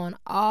 Rich Hitter, on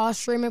all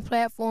streaming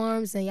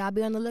platforms. And y'all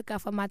be on the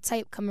lookout for my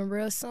tape coming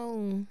real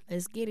soon.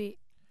 Let's get it.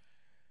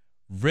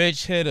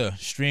 Rich Hitter,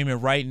 streaming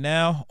right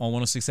now on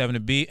 106.7 The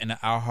Beat and the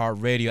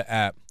iHeartRadio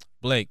app.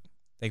 Blake,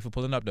 thanks for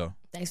pulling up, though.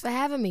 Thanks for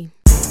having me.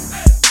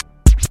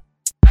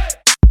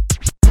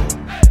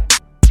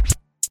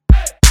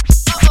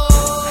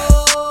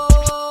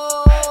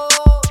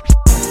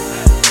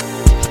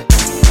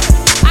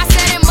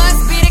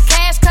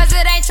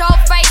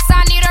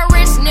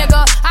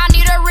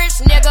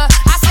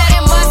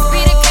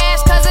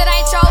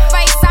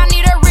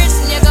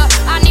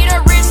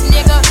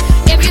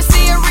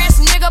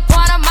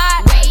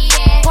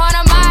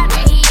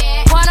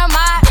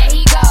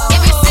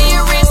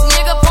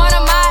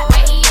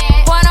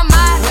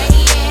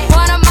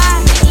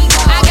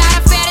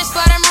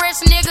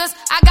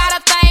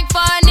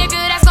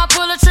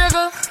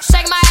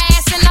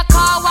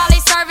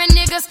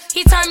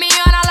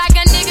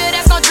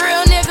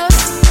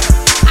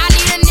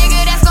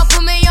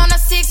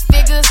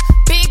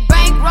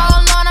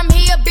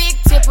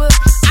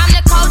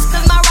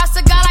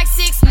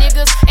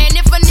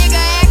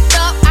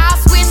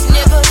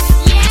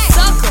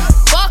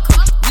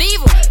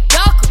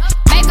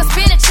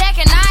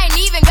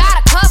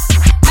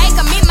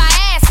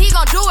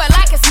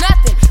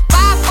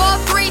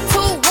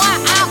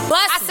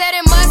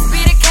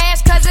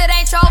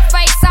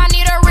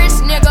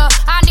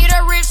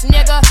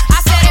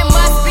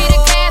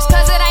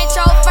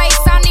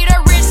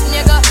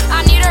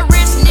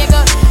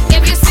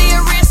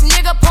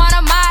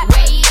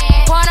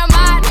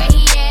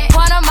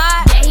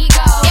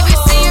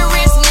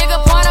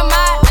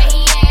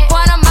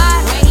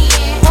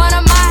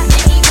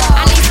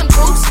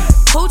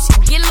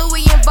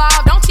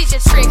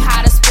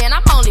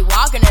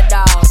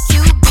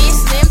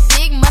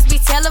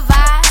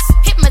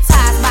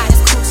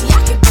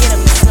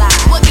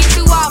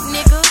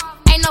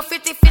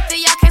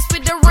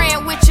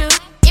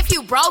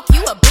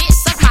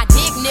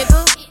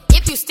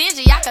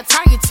 stingy, I could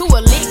turn you to a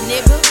lick,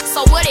 nigga.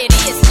 So what it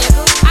is,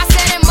 nigga? I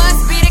said it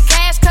must be the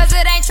cash, cause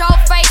it ain't your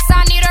face.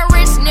 I need a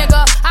rich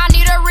nigga. I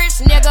need a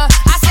rich nigga.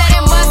 I said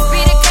it must be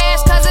the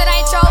cash, cause it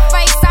ain't your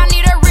face. I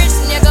need a rich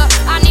nigga.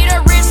 I need a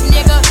rich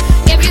nigga.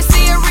 If you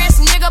see a rich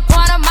nigga,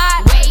 point him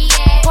out.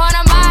 Point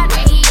him out.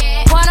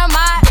 Point him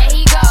out.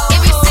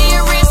 If you see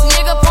a rich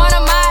nigga, point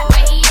him out.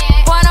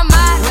 Point him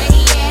out.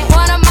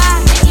 Point him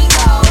out.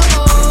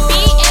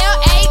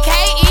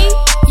 BLAKE.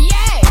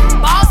 Yeah.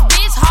 Boss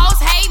bitch hoes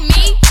hate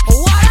me.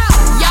 What up?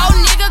 Yo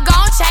nigga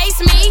gon' chase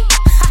me.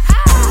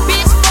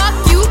 Bitch fuck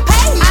you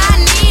pay me. I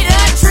need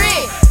a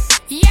trick.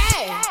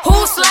 Yeah. Who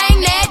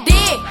slang that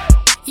dick?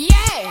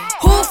 Yeah.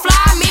 Who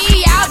fly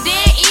me out,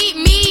 then eat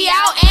me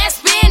out and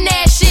spin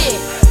that shit?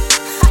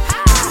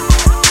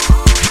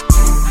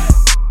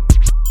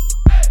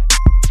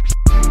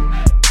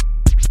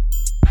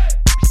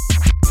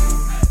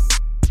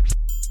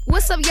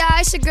 What's up, y'all?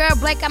 It's your girl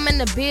Blake. I'm in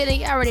the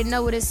building. You already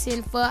know what it's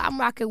in for. I'm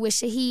rocking with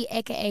Shaheed,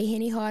 aka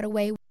Henny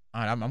Hardaway. All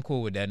right, I'm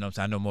cool with that. You know what I'm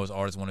saying? I know most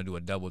artists want to do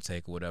a double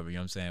take or whatever, you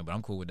know what I'm saying? But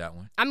I'm cool with that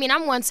one. I mean,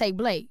 I'm one take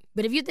Blake,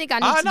 but if you think I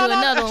need to do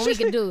another one, we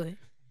can do it.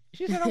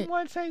 She said I'm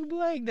one take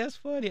Blake. That's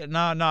funny. No.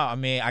 I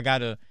mean,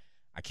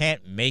 I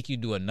can't make you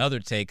do another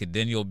take, because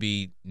then you'll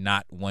be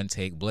not one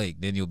take Blake.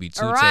 Then you'll be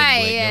two take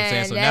Blake. You know what I'm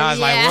saying? So now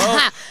it's like,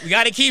 well, we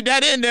got to keep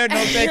that in there. You know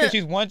what I'm saying? Because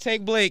she's one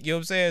take Blake. You know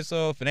what I'm saying?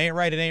 So if it ain't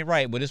right, it ain't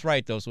right. But it's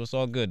right, though. So it's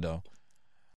all good, though.